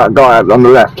killed that guy on the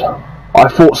left? I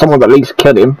thought someone would at least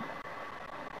killed him.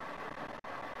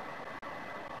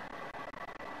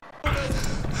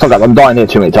 It's like I'm dying here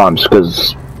too many times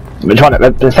because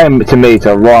they're saying to me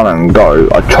to run and go.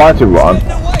 I try to run,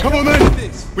 Come on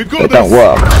then! We've got it this! don't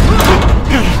work.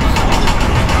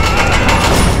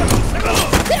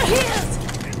 There he is!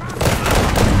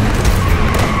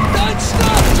 Don't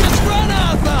stop! Just run,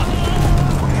 Arthur!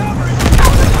 Out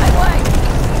of my way!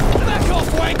 Back off,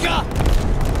 wanker!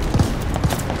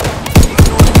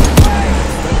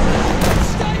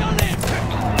 Stay on him!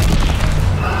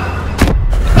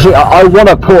 See, I want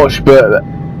to push, but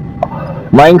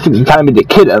my instincts are telling me to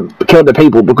kill the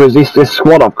people because this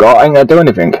squad I've got ain't gonna do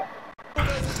anything.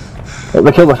 If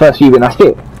they kill the first few, then that's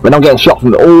it. But I'm getting shot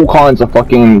from all kinds of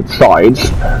fucking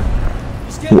sides,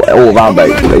 all around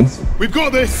basically. We've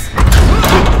got this!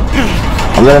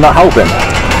 And they're not helping.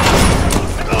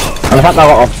 And the fact that I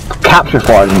got a capture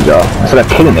fire ninja instead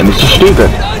of killing him is just stupid.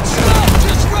 Don't stop!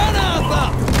 Just run,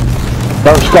 Arthur!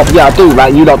 Don't stop. Yeah, I do,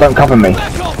 right? You lot don't cover me.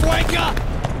 Back off, wanker!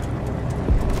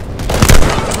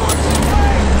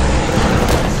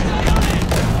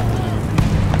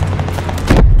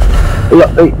 Look,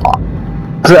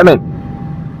 see what I mean?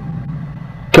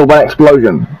 Killed by an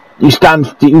explosion. You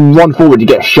run forward, you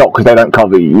get shot because they don't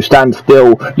cover you. You stand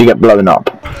still, you get blown up.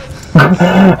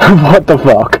 What the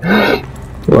fuck?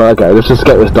 Well, okay, let's just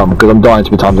get this done because I'm dying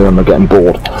to be time to them. I'm getting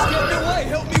bored. He's getting away.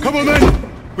 Help me Come with on this.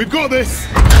 then! We've got this!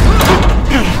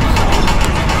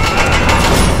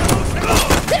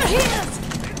 There he is!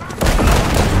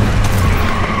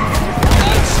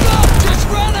 Don't stop!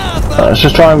 Let's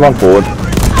just try and run forward.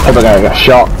 Probably gonna get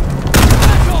shot.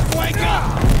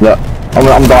 Look,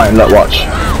 I'm dying. Look, watch.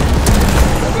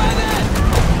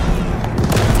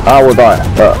 I will die,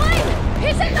 but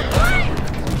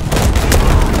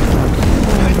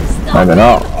maybe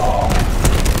not.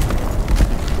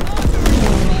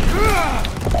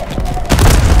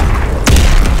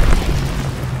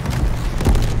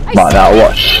 Right now,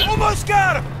 watch. Almost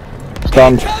got him.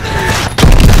 Stunned.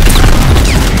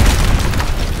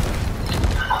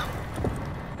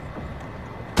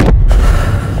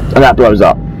 And that blows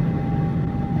up.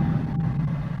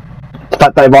 The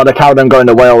fact that if I'd have carried on going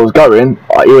the way I was going,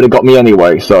 it would have got me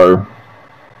anyway, so...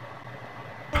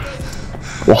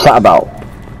 What's that about?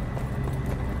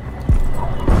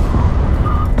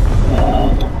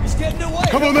 He's getting away.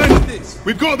 Come on, men!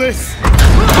 We've got this!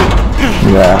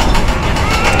 Yeah.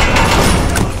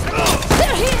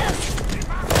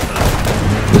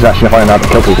 He's actually finding out to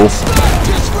kill people.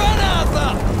 Just run,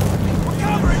 Arthur. We're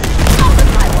covering you.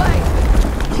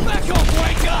 Back off,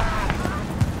 Waker.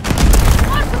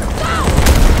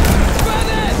 Run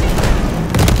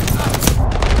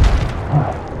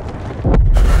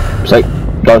it. See?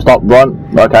 Don't stop, run.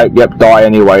 Okay, yep, die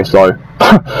anyway, so...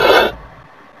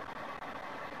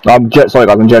 I'm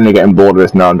generally getting bored of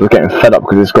this now. I'm just getting fed up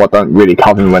because this squad don't really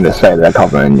cover me when they say they're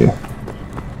covering you.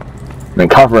 I mean,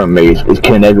 covering me is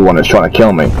killing everyone that's trying to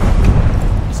kill me.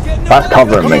 That's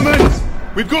covering me. Come on, men!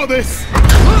 We've got this!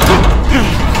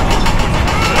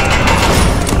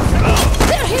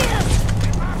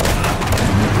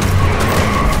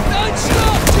 Don't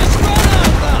stop. Just run,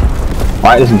 Arthur. I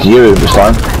ain't listening to you this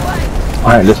time.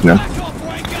 I ain't listening. Back off,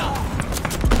 Waker.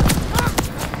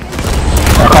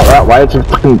 I can't that way. It's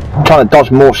fucking trying to dodge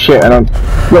more shit, and I'm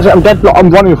dead. I'm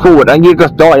running forward, and you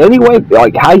just die anyway.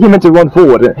 Like, how are you meant to run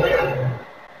forward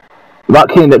without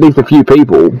killing at least a few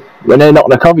people when they're not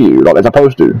going to cover you like they're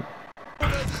supposed to?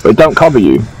 They don't cover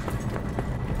you.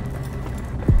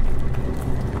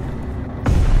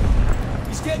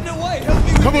 He's getting away. Help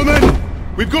me. Come on,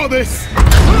 men! We've got this!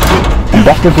 I'm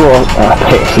busting for a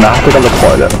piss, and I have to go to the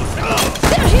toilet.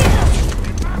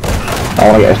 I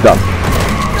want to get this done.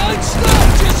 Don't stop.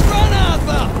 Just run,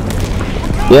 Arthur.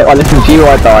 Yeah, I listen to you, I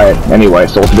die anyway,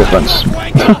 so what's the difference?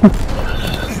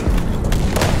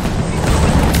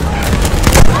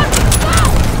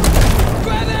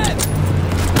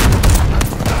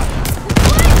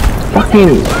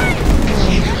 Fucking...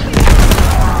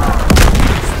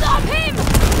 Stop him!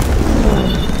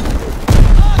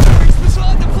 Arthur, he's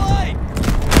beside the plane.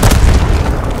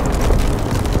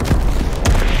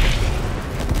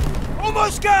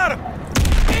 Almost got him.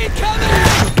 Incoming.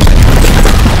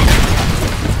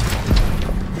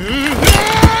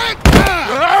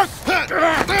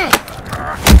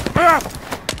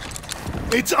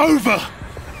 It's over!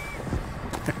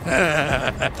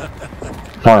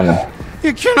 Finally.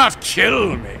 You cannot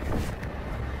kill me.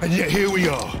 And yet here we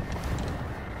are.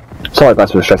 Sorry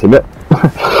guys for the stressy bit.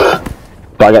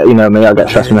 But I get, you know me, I get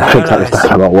stressed when I think like this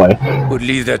stuff out of the way. Would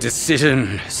leave that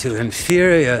decision to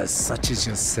inferiors such as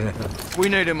yourself. We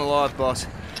need him alive, boss.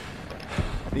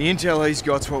 The intel he's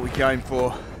got's what we came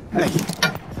for. Hey,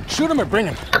 shoot him or bring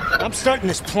him. I'm starting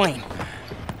this plane.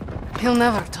 He'll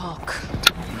never talk.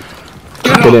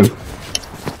 Get him.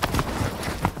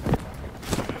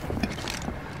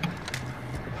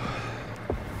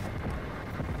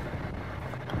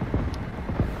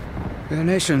 The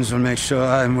nations will make sure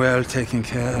I'm well taken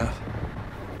care of.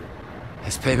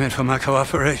 As payment for my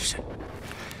cooperation.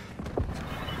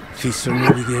 Feast from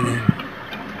the beginning.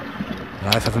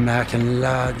 Life of American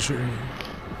luxury.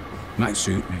 Might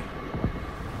suit me.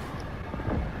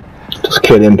 Just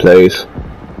kill him, please.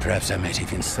 Perhaps I might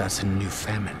even start a new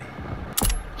family.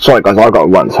 Sorry guys, I've got to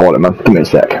run to the toilet, man. Give me a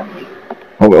sec.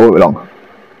 All be long.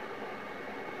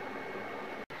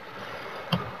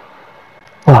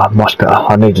 Oh, much better.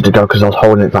 I needed to go because I was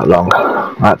holding it that long.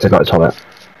 I had to go to the toilet.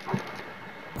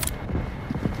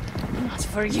 Not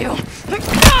for you.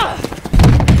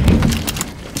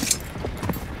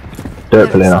 Do it,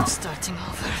 Polina. Starting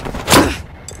over.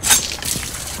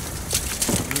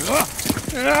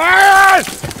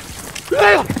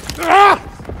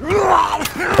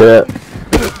 Do it.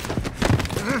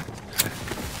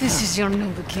 This is your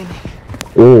new beginning.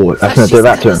 Oh, that's gonna do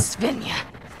that to him. Spin ya.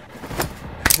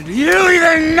 Do you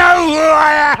even know who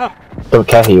I am? Don't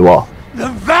care who you are. The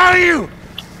value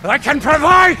I can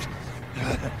provide?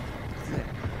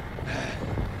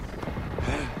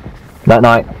 That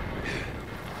night.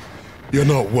 You're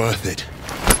not worth it.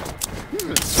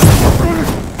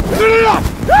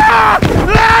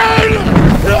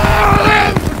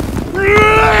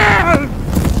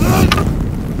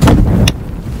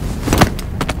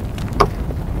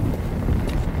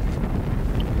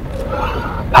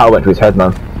 how it went through his head,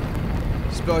 man.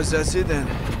 Suppose that's it then.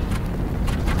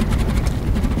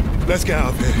 Let's get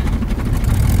out of here.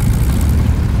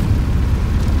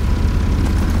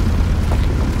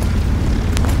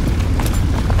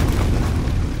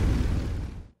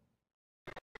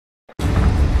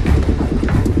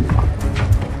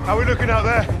 How are we looking out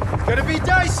there? Gonna be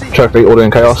dicey. Trophy, order in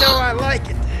chaos. That's how I like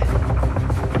it.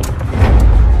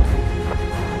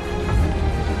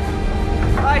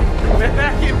 Hey, we're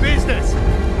back in business.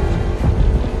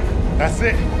 That's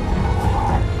it.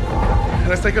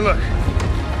 Let's take a look.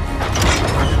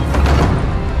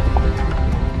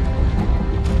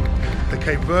 The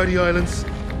Cape Verde Islands,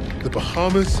 the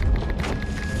Bahamas,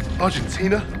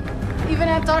 Argentina. Even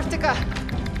Antarctica.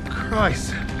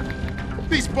 Christ.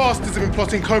 These bastards have been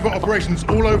plotting covert operations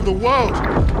all over the world.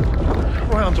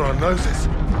 Right under our noses.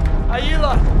 Hey, you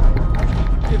lot.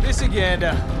 Give this a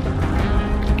gander.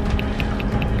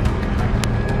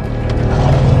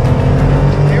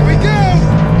 Here we go!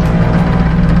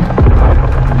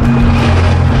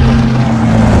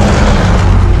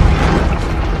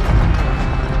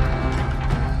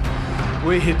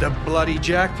 We hit the bloody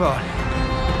jackpot.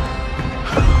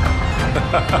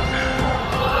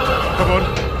 Come on,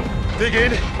 dig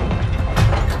in.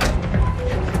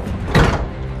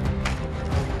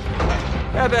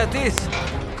 How about this?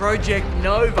 Project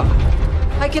Nova.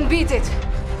 I can beat it.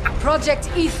 Project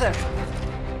Ether.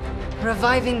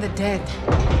 Reviving the dead.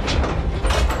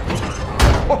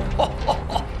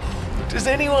 Does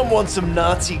anyone want some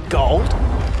Nazi gold?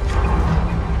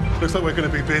 Looks like we're going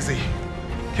to be busy.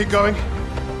 Keep going.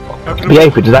 Open The them.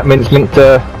 Aphid, does that mean it's linked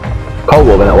to Cold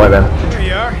War then that way then? Here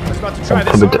you are. I was about to try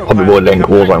this Probably more linked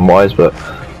Warzone wise, but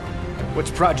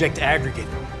What's Project Aggregate?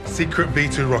 Secret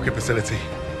V2 rocket facility.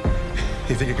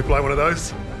 You think you could fly one of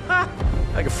those? I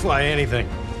can fly anything.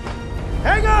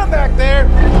 Hang on back there!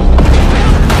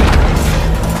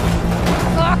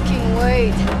 Fucking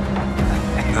wait.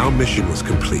 Our mission was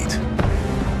complete,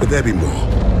 but there be more.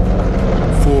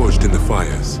 Forged in the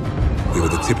fires, we were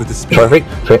the tip of the spear. trophy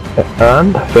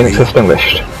earned, Phoenix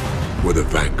extinguished. We're the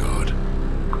Vanguard.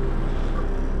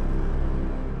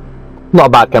 Not a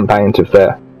bad campaign to be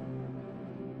fair.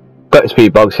 Got its few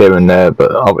bugs here and there,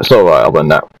 but it's alright other than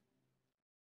that.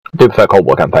 I do prefer Cold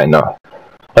War campaign though.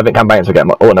 I don't think campaigns will get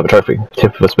much. Oh, another trophy.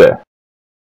 Tip of the spear.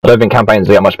 I don't think campaigns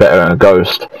will get much better than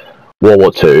Ghost, World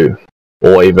War II,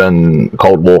 or even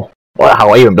Cold War. Well,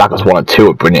 how even Black Ops 1 and 2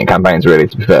 are brilliant campaigns, really,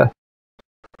 to be fair.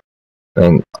 I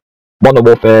mean, Modern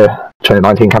Warfare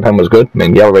 2019 campaign was good. I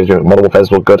mean, the other original Modern Warfare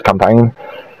was a good campaign.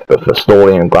 But for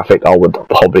story and graphic, I would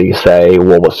probably say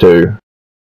World War II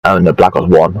and the Black Ops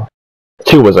 1.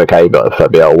 2 was okay, but I prefer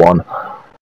BL1.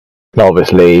 And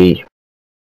obviously,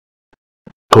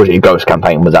 Call of Duty Ghost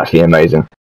campaign was actually amazing.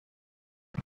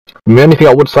 The only thing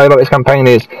I would say about this campaign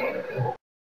is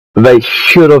they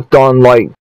should have done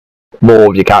like more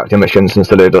of your character missions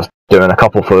instead of just doing a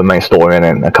couple for the main story and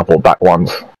then a couple of back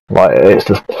ones. Like it's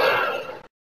just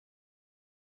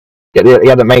you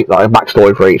had to make like a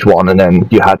backstory for each one, and then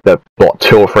you had the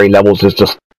 2 or 3 levels as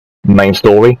just main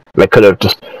story. They could have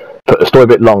just put the story a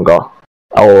bit longer,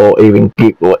 or even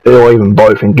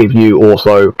both, and give you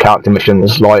also character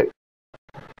missions like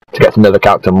to get to know the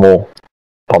character more.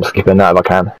 I'm skipping that if I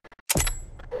can.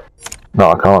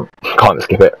 No, I can't. Can't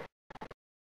skip it.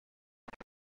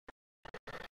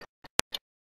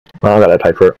 Well, I gotta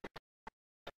pay for it.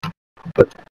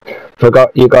 But for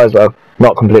you guys that have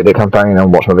not completed the campaign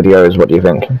and watched my videos, what do you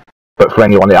think? But for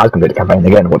anyone that has completed the campaign,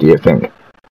 again, what do you think?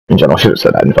 In general, I should have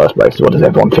said that in the first place. What does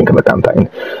everyone think of the campaign?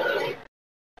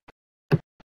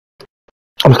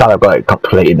 I'm glad I've got it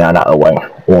completed now and out of the way.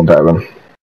 One better than.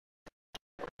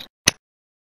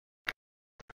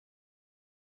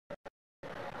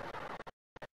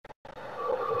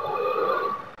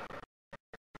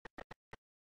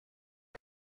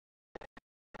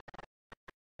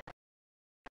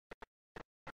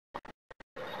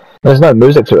 There's no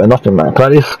music to it or nothing, man.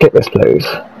 Can I just skip this, please?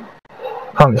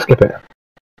 Can't just skip it.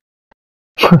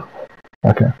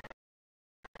 Okay.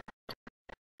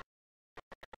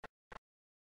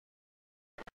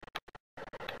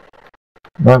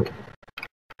 No.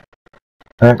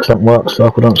 X don't work,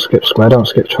 circle don't skip, square don't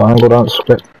skip, triangle don't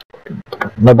skip.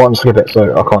 No button skip it,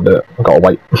 so I can't do it. I've got to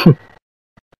wait.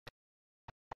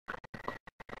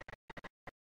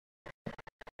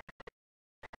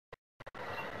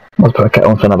 Let's put a kettle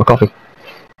on for another coffee.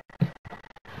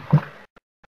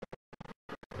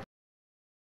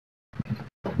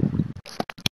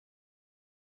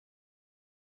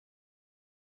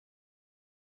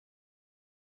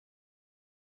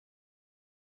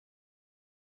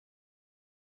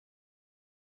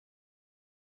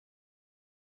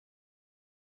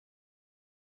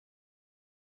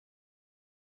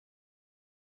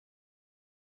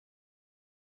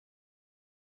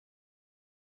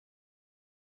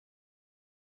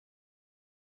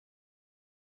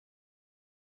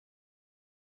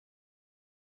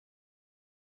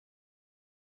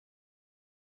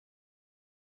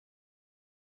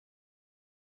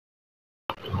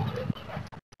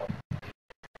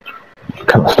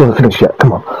 Come on, still not finished yet,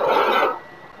 come on.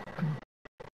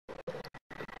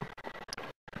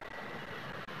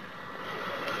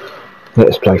 Let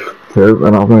us play through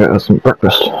and I'm going to get us some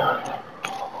breakfast.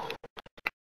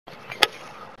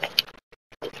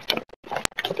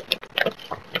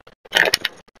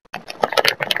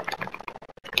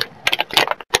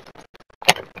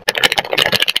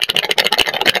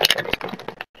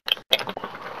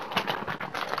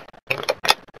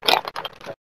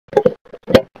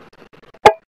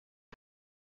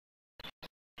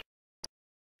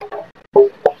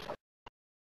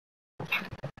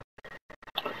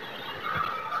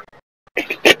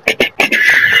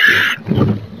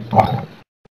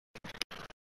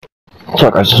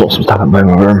 Sorry guys, I saw some stuff in my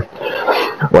room.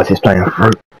 Whilst he's playing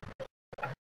through.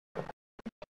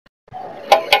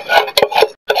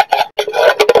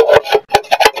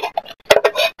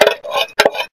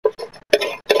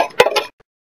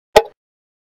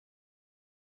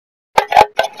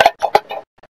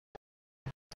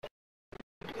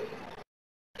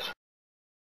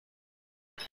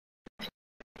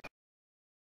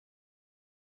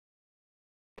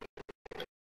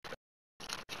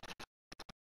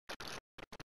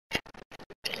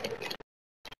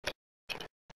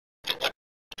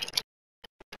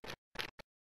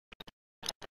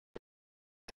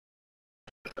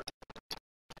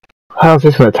 How's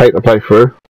this going to take the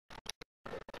playthrough?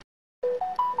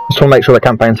 Just want to make sure the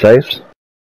campaign saves.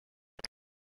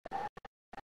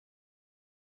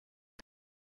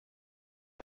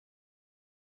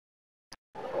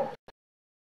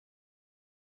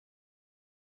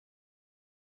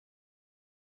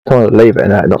 Don't want to leave it in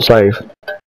there and not save.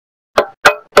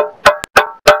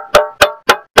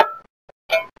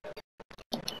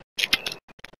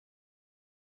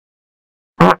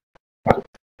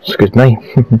 Excuse me.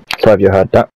 Sorry if you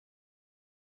heard that.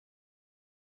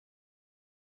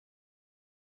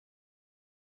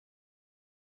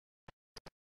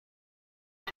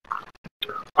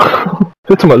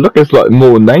 Every time I look, it's like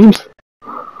more names.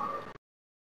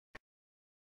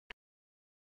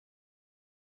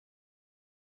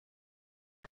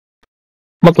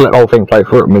 Not to let the whole thing play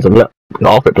through, it means I've let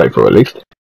half it play through at least.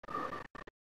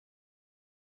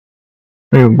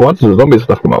 I mean, what does the zombie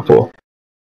stuff come out for?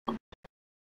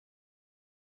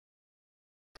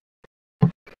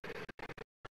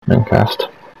 Cast.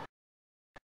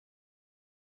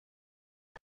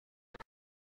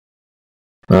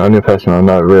 The only person I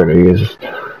know really is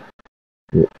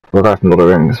the guy from Lord of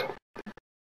the Rings.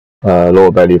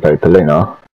 Lord Bailey played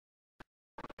Polina.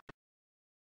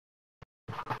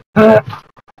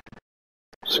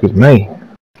 Excuse me.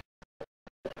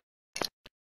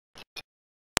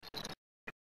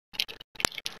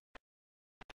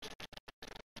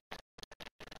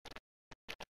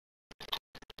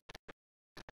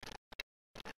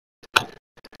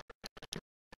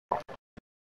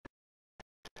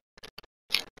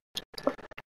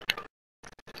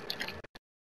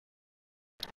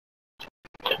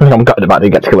 I think I'm gutted about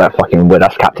it. Get to kill that fucking weird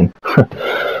ass captain.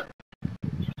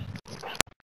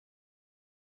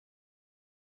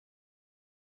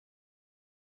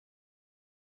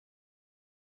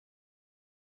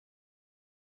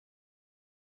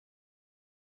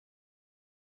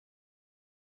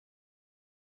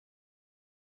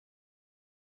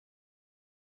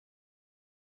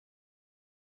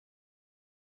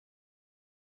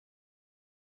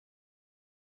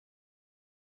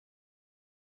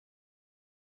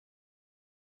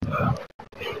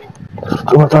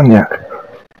 Still not done yet.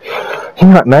 You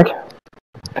know that, Meg?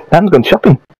 Dan's gone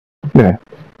shopping. Yeah.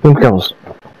 Here goes.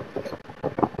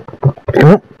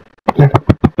 Come on.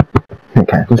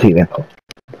 Okay, we'll see you then.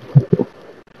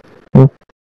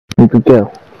 You good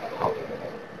girl.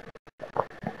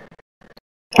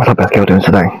 What's our best girl doing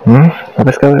today? Our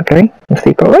best girl okay? You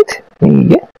sleep alright?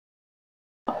 Yeah.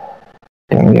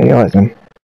 Don't get your eyes on.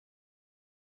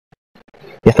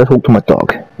 Yes, I talk to my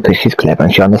dog, because she's clever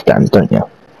and she understands, don't you?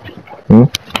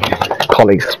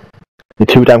 Colleagues, you're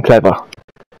too damn clever.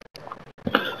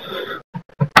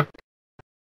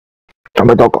 And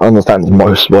my dog understands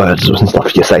most words and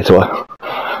stuff you say to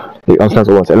her. He understands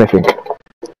almost anything.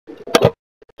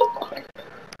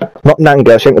 Not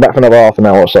Nanga, she ain't back for another half an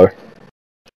hour or so.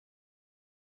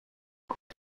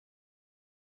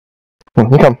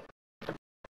 You come.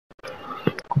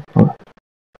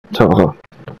 So,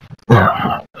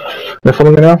 they're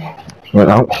following me now? Right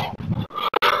out.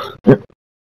 Yep.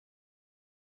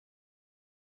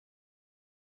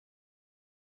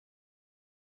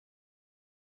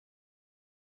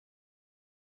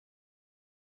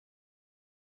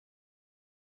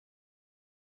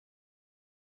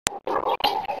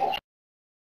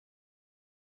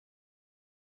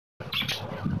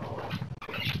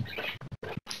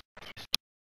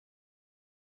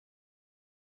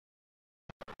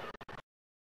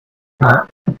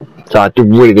 So I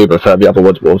really do prefer the other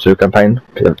World War II campaign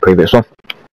to the previous one.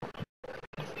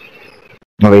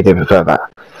 I really do prefer that.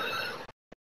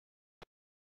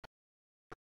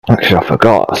 Actually, I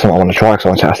forgot something I want to try because I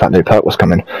want to test that new perk was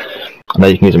coming. I know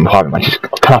you can use them in private matches.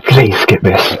 Can I please skip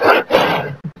this?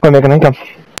 Come on, Megan, come.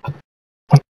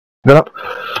 Get up.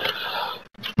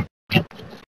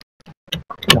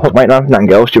 Oh, wait, no,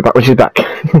 girl, she's back when she's back.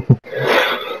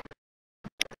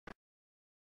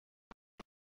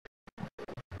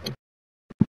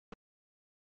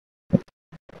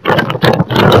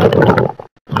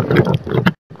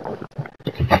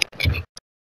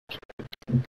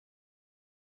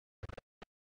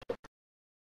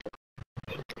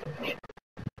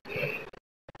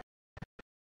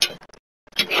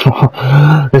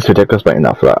 It's ridiculous, but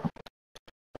enough for that.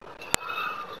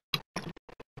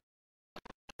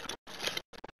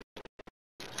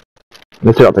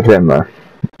 They still got to kill him though.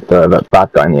 The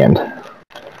bad guy in the end.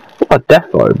 What a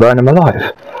death blow, burn him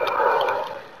alive.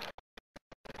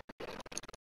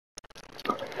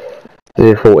 The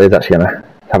default is actually gonna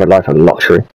have a life of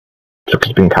luxury. Just because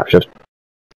he's been captured.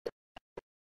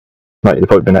 Like, he's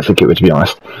probably been executed, to be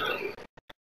honest.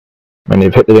 I mean,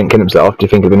 if Hitler didn't kill himself, do you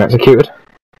think he'd been executed?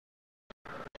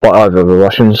 By either the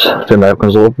Russians, the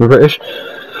Americans, or the British?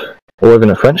 Or even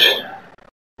the French?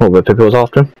 Or the people was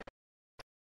after him?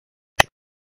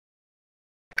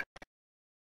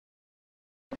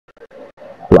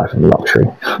 Life of luxury.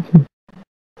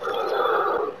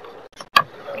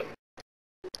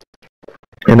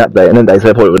 In that day,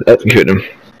 they probably would execute him.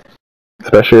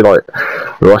 Especially like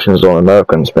the Russians or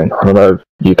Americans. I don't know,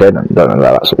 UK don't know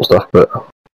about that sort of stuff, but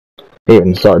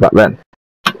even so, back then,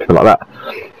 people like that,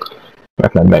 I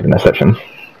reckon they'd make an exception.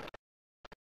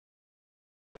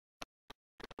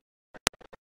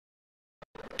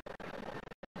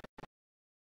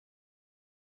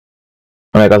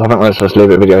 Alright guys, I think let's just leave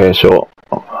the video here short.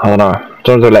 I don't know.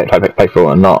 Do I want to let it play through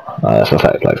or not? Let's just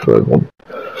let it play through. We'll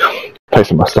play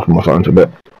some of my stuff on my phone for a bit.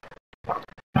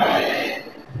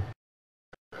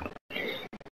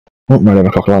 Oh, my 11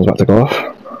 o'clock alarm's about to go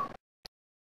off.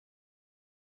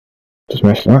 Just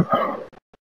missed that.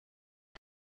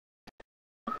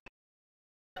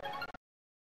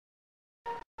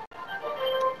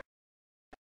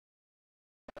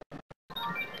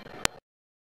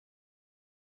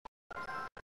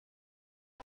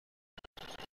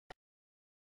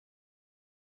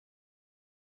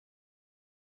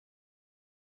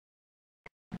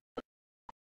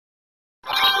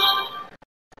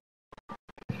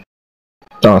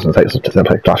 Oh, it's going to take some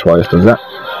flash wires, does that?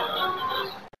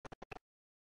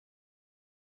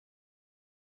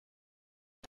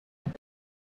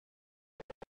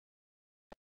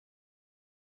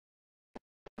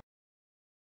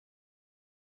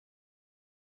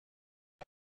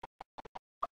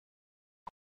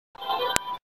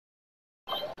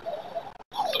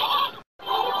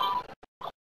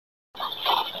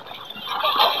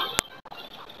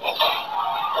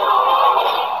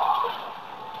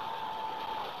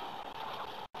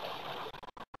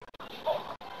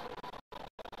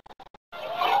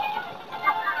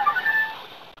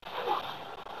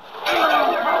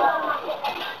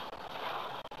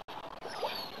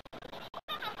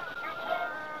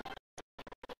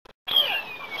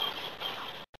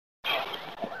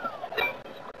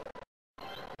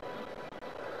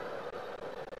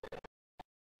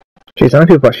 Jeez, how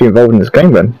many people are actually involved in this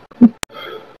game then?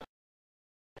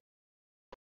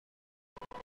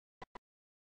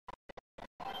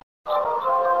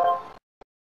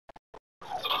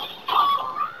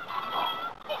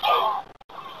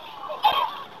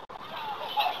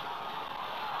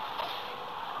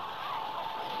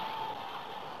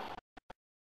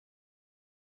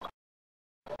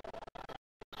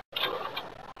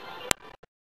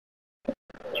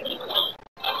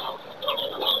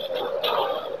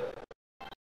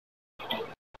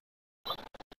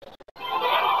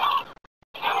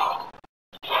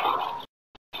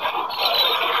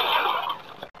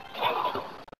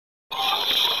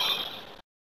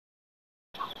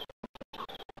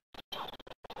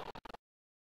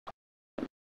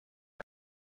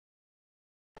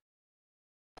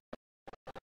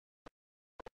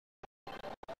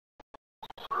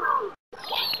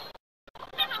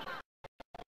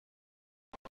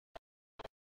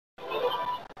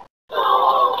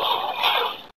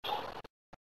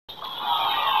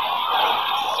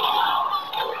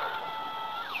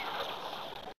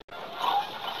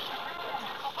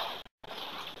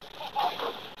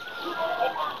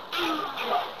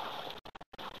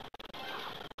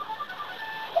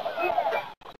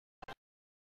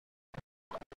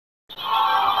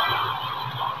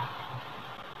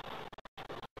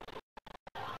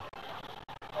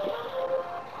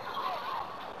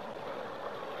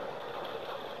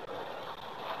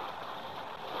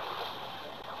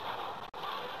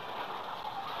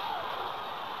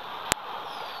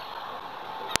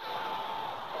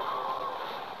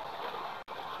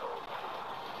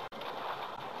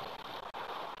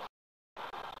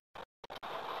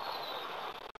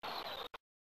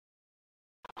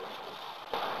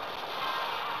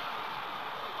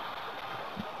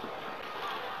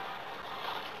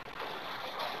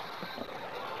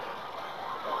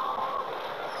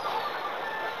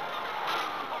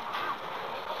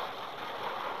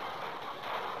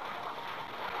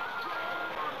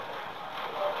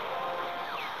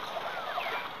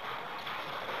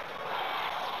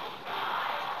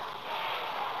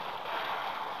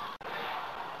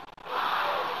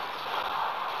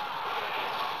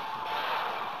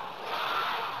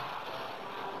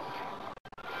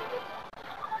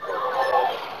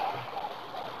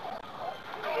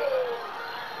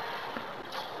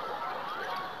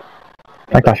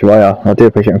 Play Clash Royale. I do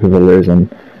appreciate when people lose and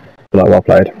be like, well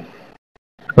played.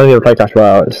 When you play Clash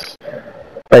Royale, it's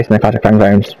based on the Clash of Clans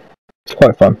games. It's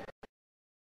quite fun.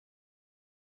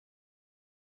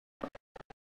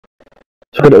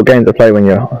 It's a good little game to play when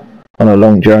you're on a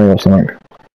long journey or something.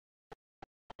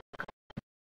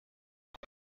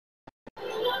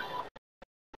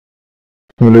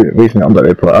 Recently, I'm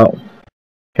they put it out.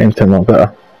 Games turn out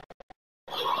better.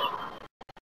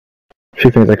 A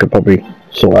few things they could probably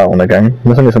sort out on the game.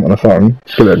 There's only something on the phone.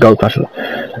 Just give it a go. Clash.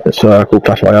 It's called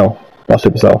Clash Royale by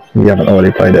Supercell. If you haven't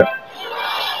already played it.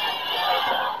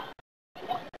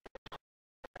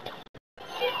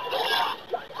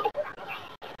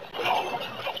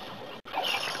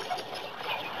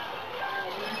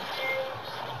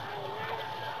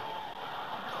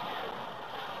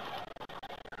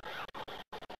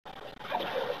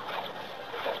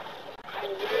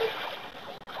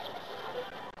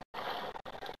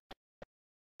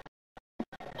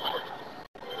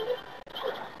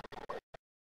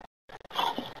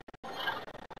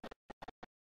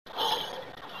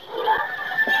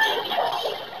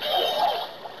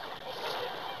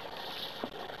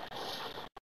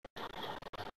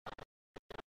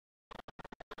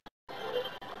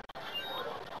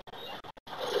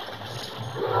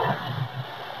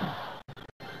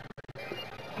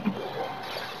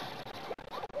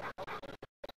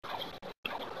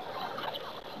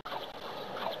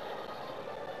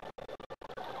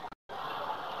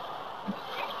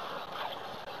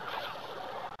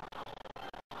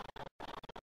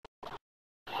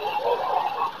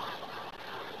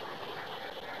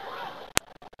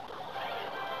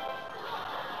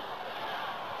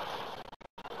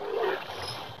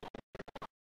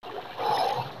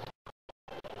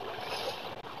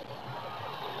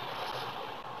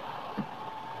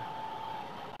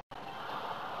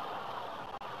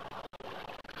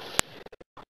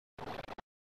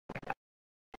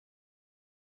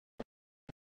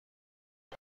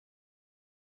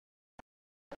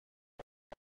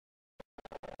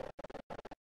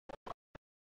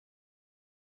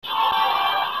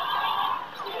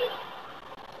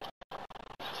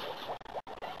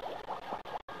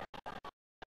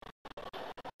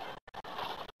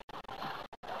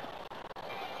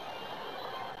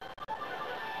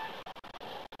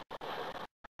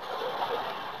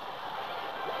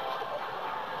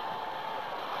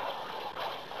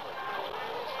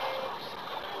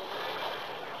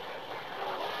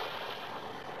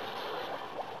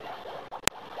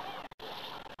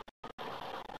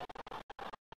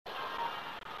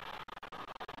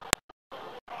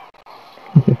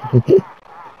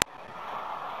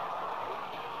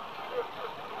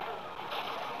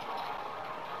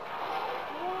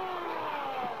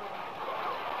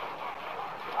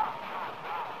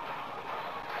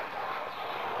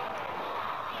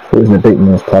 It isn't beating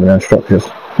those part of their structures.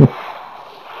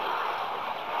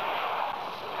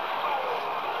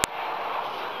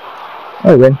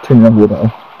 Oh, yeah, 2 0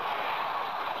 battle.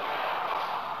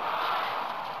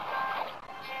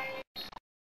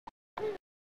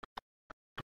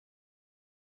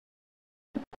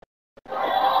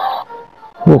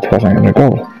 Oh, Taz ain't gonna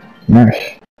go.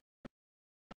 Nice.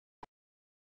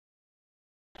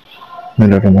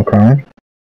 Middle of my crown.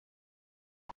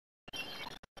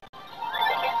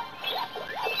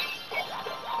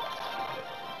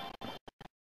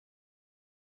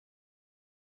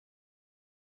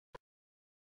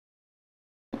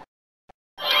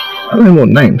 I don't know what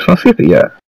names. Can I skip it yet?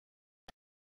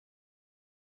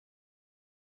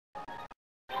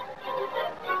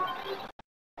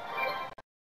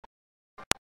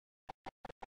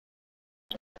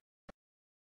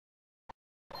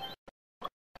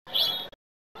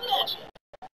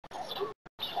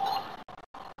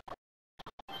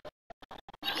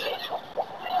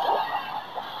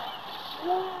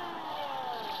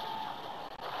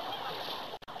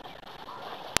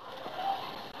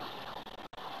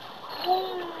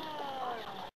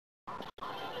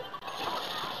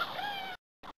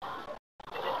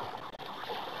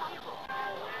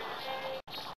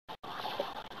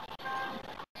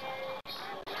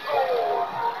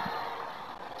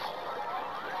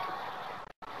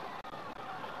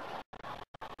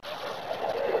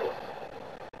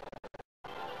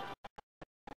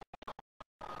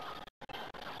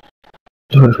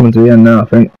 So it's coming to the end now, I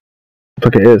think. I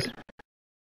think it is.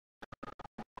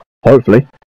 Hopefully.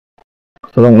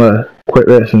 So I don't want to quit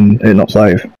this and it not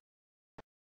save.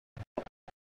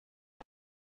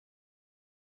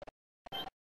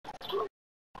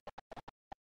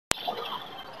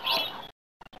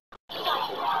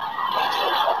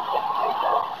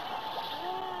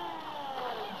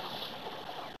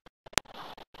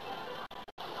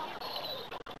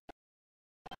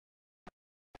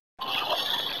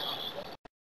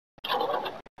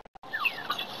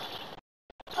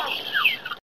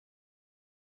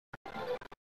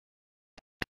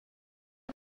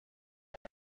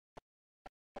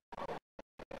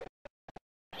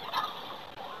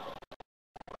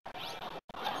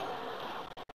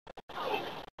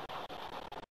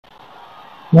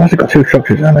 Why has it got two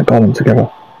structures and I got them together?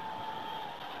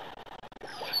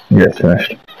 Yeah, it's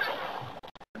finished.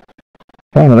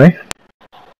 Finally.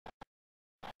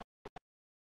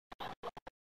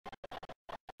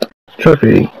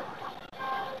 Trophy.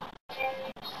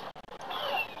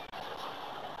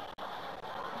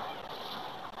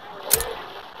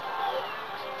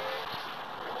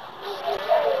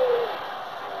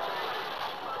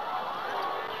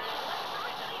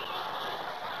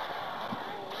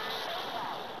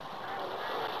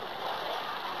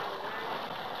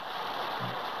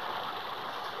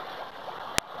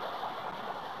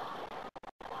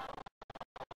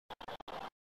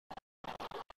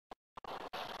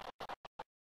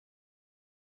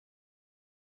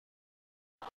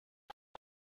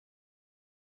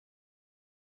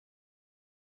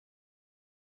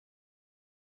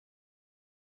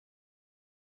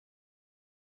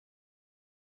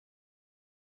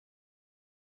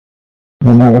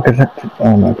 Oh my, look at that.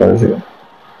 Oh my god, is it?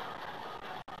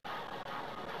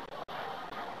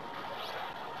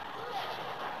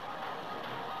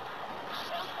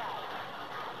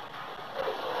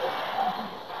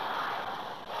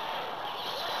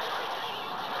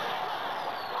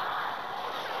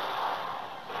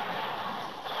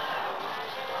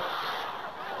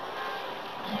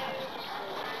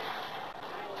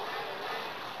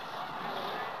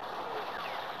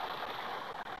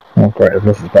 Oh great,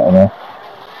 this is better now.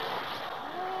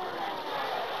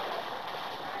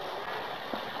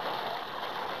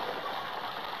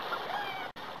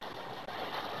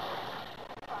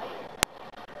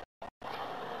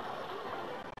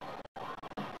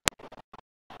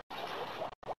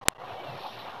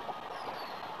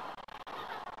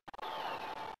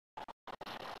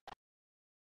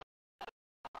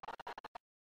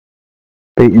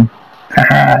 Beaten.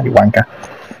 Haha, you wanker.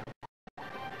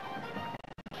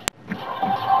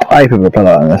 I could play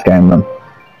that in this game then.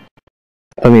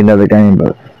 It's only another game,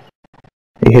 but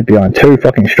he hid behind two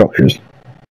fucking structures.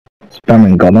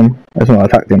 Spamming got him. That's when I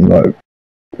attacked him, like,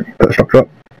 put a structure up.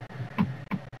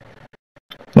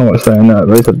 It's not what it's saying there, but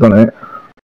at least I've done it.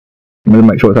 I'm gonna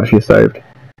make sure it's actually saved.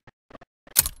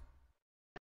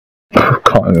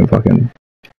 Can't even fucking...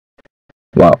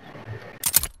 Wow.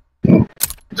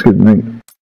 Excuse me.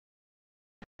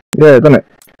 Yeah, done it.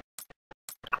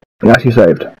 It actually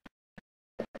saved.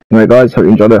 Anyway guys, hope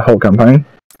you enjoyed the whole campaign.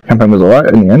 Campaign was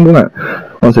alright in the end, wasn't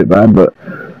it? Wasn't too bad, but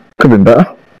could have been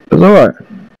better. It was alright.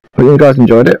 Hope you guys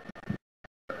enjoyed it.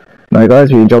 Now guys,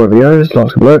 if you enjoy the videos,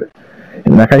 like below, hit the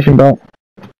notification bell.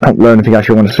 Help learn if you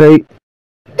actually want to see.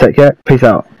 Take care, peace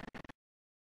out.